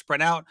get more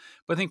spread out.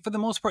 But I think for the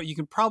most part, you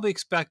can probably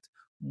expect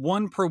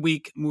one per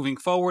week moving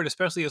forward,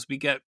 especially as we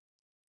get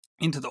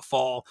into the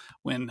fall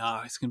when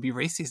it's going to be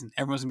race season.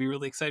 Everyone's going to be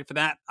really excited for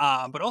that.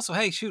 But also,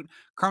 hey, shoot,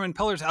 Carmen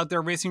Peller's out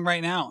there racing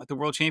right now at the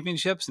World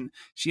Championships, and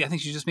I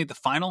think she just made the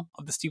final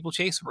of the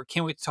steeplechase. So we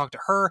can't wait to talk to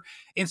her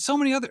and so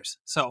many others.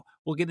 So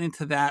we'll get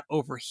into that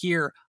over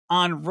here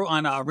on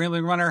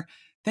Rambling Runner.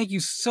 Thank you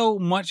so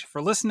much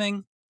for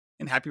listening,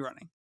 and happy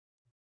running.